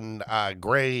fucking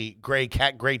gray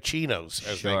chinos,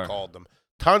 as Sure. they called them.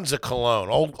 Tons of cologne.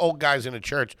 Old guys in the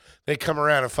church. They come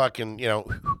around and fucking a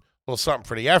little something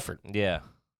for the effort. Yeah.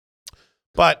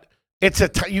 But it's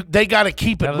they got to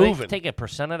keep it Now, do they moving. take a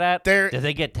percent of that? They're- Do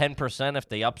they get 10% if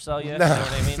they upsell you? No. You know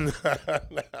what I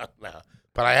mean? no.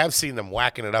 But I have seen them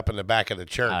whacking it up in the back of the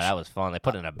church. Oh, that was fun. They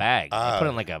put it in a bag. They put it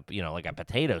in like a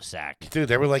potato sack. Dude,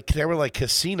 they were like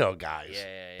casino guys.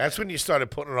 Yeah. That's when you started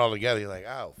putting it all together. You're like,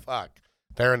 oh fuck,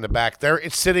 they're in the back.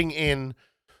 It's sitting in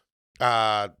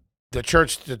the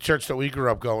church. The church that we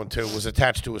grew up going to was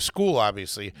attached to a school,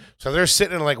 obviously. So they're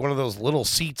sitting in like one of those little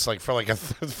seats, like for like a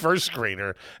first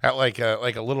grader at like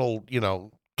a little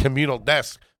communal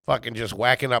desk, fucking just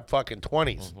whacking up fucking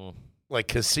 20s, like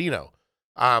casino.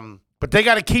 But they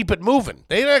got to keep it moving.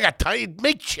 They don't got time.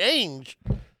 Make change.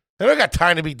 They don't got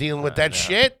time to be dealing with that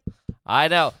shit. I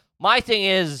know. My thing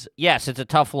is, yes, it's a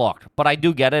tough look, but I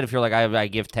do get it. If you're like, I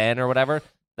give 10 or whatever,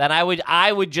 then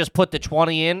I would just put the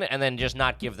 20 in and then just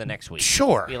not give the next week.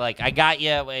 Sure. Be like, I got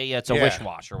you. It's a Yeah. wish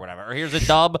wash or whatever. Or here's a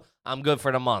dub. I'm good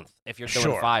for the month if you're doing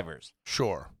Sure. fivers.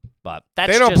 Sure. But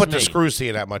that's They don't just put me. the screws to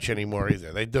you that much anymore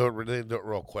either. They do it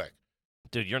real quick.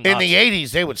 Dude, you're nuts. In the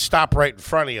 80s, they would stop right in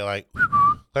front of you like,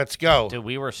 let's go. Dude,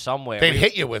 we were somewhere. They'd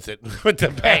hit you with it. With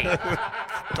the Hey,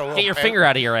 the little get your pen. finger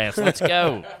out of your ass. Let's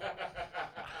go.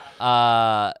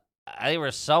 They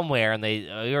were somewhere, and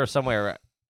we were somewhere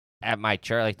at my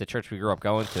church, like the church we grew up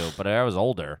going to, but I was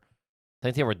older. I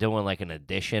think they were doing like an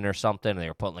addition or something, and they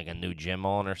were putting like a new gym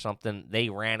on or something. They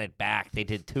ran it back. They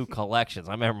did 2 collections.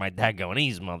 I remember my dad going,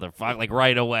 "These motherfuckers!" Like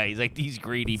right away. He's like, "These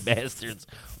greedy bastards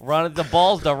running the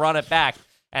balls to run it back."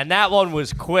 And that one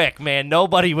was quick, man.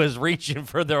 Nobody was reaching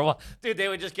for their one. Dude, they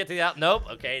would just get to the out. Nope.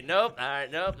 Okay. Nope. All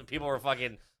right. Nope. The people were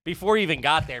fucking. Before he even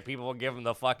got there, people would give him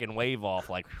the fucking wave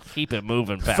off, like, keep it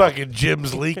moving, pal. Fucking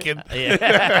Jim's leaking. Yeah.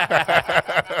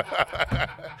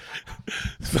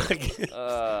 Fucking,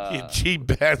 you cheap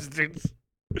bastards.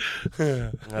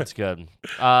 That's good.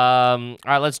 All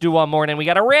right, let's do one more, and then we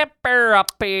got a ripper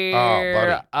up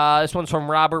here. buddy. This one's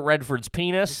from Robert Redford's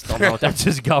penis. Don't know if that's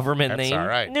his government That's name. all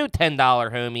right. New $10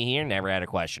 homie here. Never had a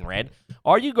question read.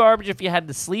 Are you garbage if you had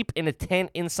to sleep in a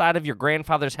tent inside of your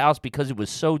grandfather's house because it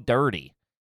was so dirty?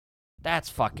 That's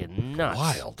fucking nuts.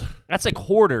 Wild. That's like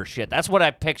hoarder shit. That's what I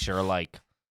picture, like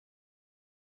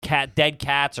dead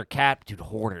cats or cat. Dude,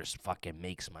 hoarders fucking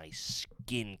makes my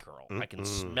skin curl. I can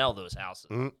smell those houses.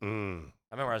 Mm-mm.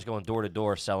 I remember I was going door to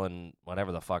door selling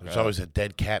whatever the fuck. There's always a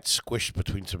dead cat squished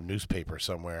between some newspaper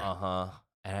somewhere.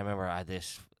 And I remember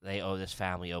this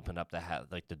family opened up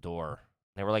the door.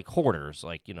 They were like hoarders,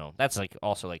 like that's like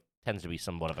also like tends to be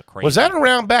somewhat of a crazy. Was that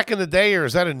around back in the day, or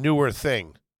is that a newer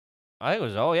thing? I think it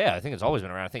was. Oh yeah, I think it's always been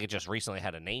around. I think it just recently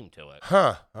had a name to it.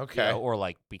 Huh. Okay. Or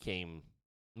like became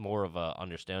more of a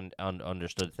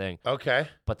understood thing. Okay.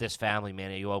 But this family,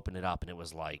 man, you open it up and it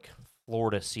was like floor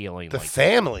to ceiling. The like,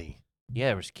 family. yeah,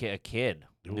 there was a kid.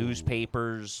 Ooh.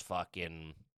 Newspapers,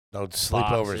 fucking No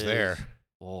sleepovers there.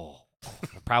 Oh,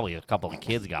 probably a couple of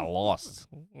kids got lost,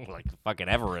 like fucking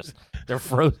Everest. They're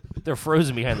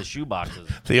frozen behind the shoeboxes.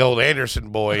 The old Anderson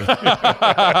boy.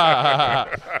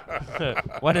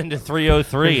 Went into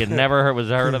 303 and never was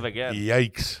heard of again.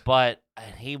 Yikes. But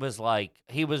he was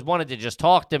wanted to just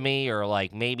talk to me, or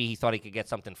like maybe he thought he could get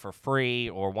something for free,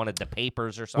 or wanted the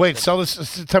papers or something. Wait, tell me I this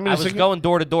was again. going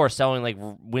door to door selling like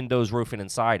windows, roofing,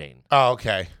 and siding. Oh,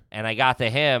 okay. And I got to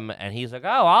him, and he's like,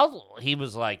 "Oh, he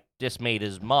was like, this made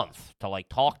his month to like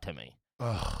talk to me."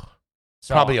 Ugh.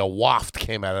 So, Probably a waft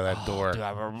came out of that door. Dude,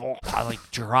 I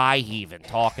like dry heaving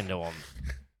talking to him,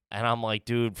 and I'm like,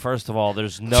 dude, first of all,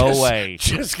 there's no way.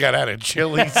 Just got out of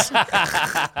Chili's.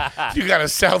 You got a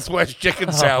Southwest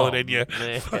chicken salad in you.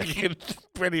 Man. Fucking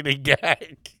ready to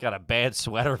gag. Got a bad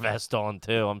sweater vest on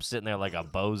too. I'm sitting there like a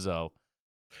bozo.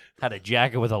 Had a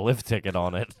jacket with a lift ticket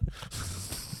on it.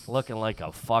 Looking like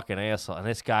a fucking asshole. And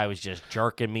this guy was just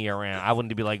jerking me around. I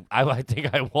wouldn't be like, I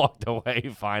think I walked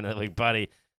away finally, buddy.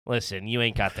 Listen, you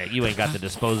ain't got that. You ain't got the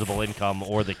disposable income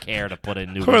or the care to put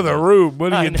in new For the windows. room,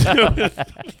 what are I you know. doing?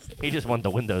 He just want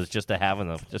the windows just to have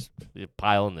them, just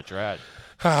pile in the trash.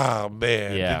 Oh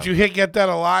man, Yeah. did you get that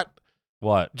a lot?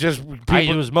 What? Just It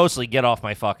people. was mostly get off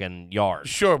my fucking yard.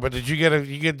 Sure, but did you get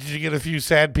a few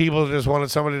sad people that just wanted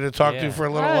somebody to talk to for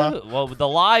a little while? Well, the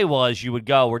lie was you would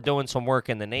go. We're doing some work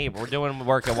in the neighbor. We're doing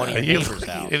work at one of your You neighbor's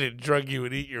house. and it drug you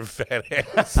and eat your fat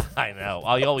ass. I know.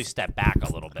 Oh, you always step back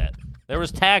a little bit. There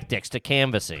was tactics to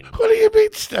canvassing. What do you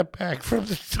mean step back from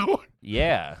the door?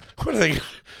 Yeah. What are they?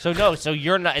 So no. So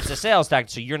you're not. It's a sales tactic.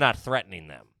 So you're not threatening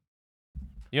them.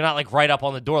 You're not like right up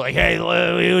on the door, like, "Hey, what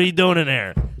are you doing in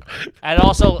there?" And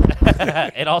also,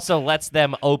 it also lets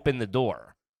them open the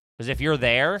door. Because if you're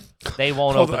there, they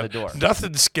won't Hold open on. the door.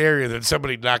 Nothing's scarier than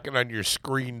somebody knocking on your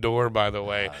screen door, by the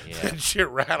way. yeah. That shit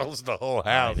rattles the whole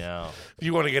I house. know.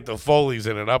 You want to get the Foleys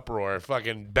in an uproar.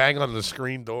 Fucking bang on the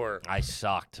screen door. I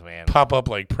sucked, man. Pop up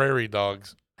like prairie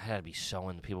dogs. I had to be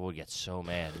so, people would get so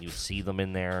mad. And you'd see them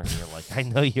in there, and you're like, I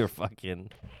know you're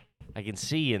fucking, I can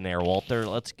see you in there, Walter.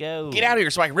 Let's go. Get out of here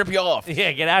so I can rip you off.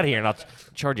 Yeah, get out of here, and I'll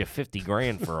charge you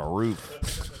 $50,000 for a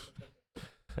roof.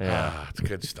 Yeah. Ah, it's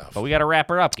good stuff. But we got to wrap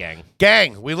her up, gang.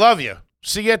 Gang, we love you.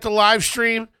 See you at the live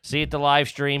stream. See you at the live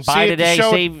stream. See Buy you at the today.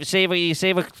 show. Save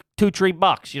a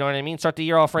 $2-3. You know what I mean? Start the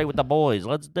year off right with the boys.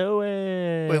 Let's do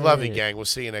it. We love you, gang. We'll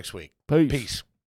see you next week. Peace. Peace.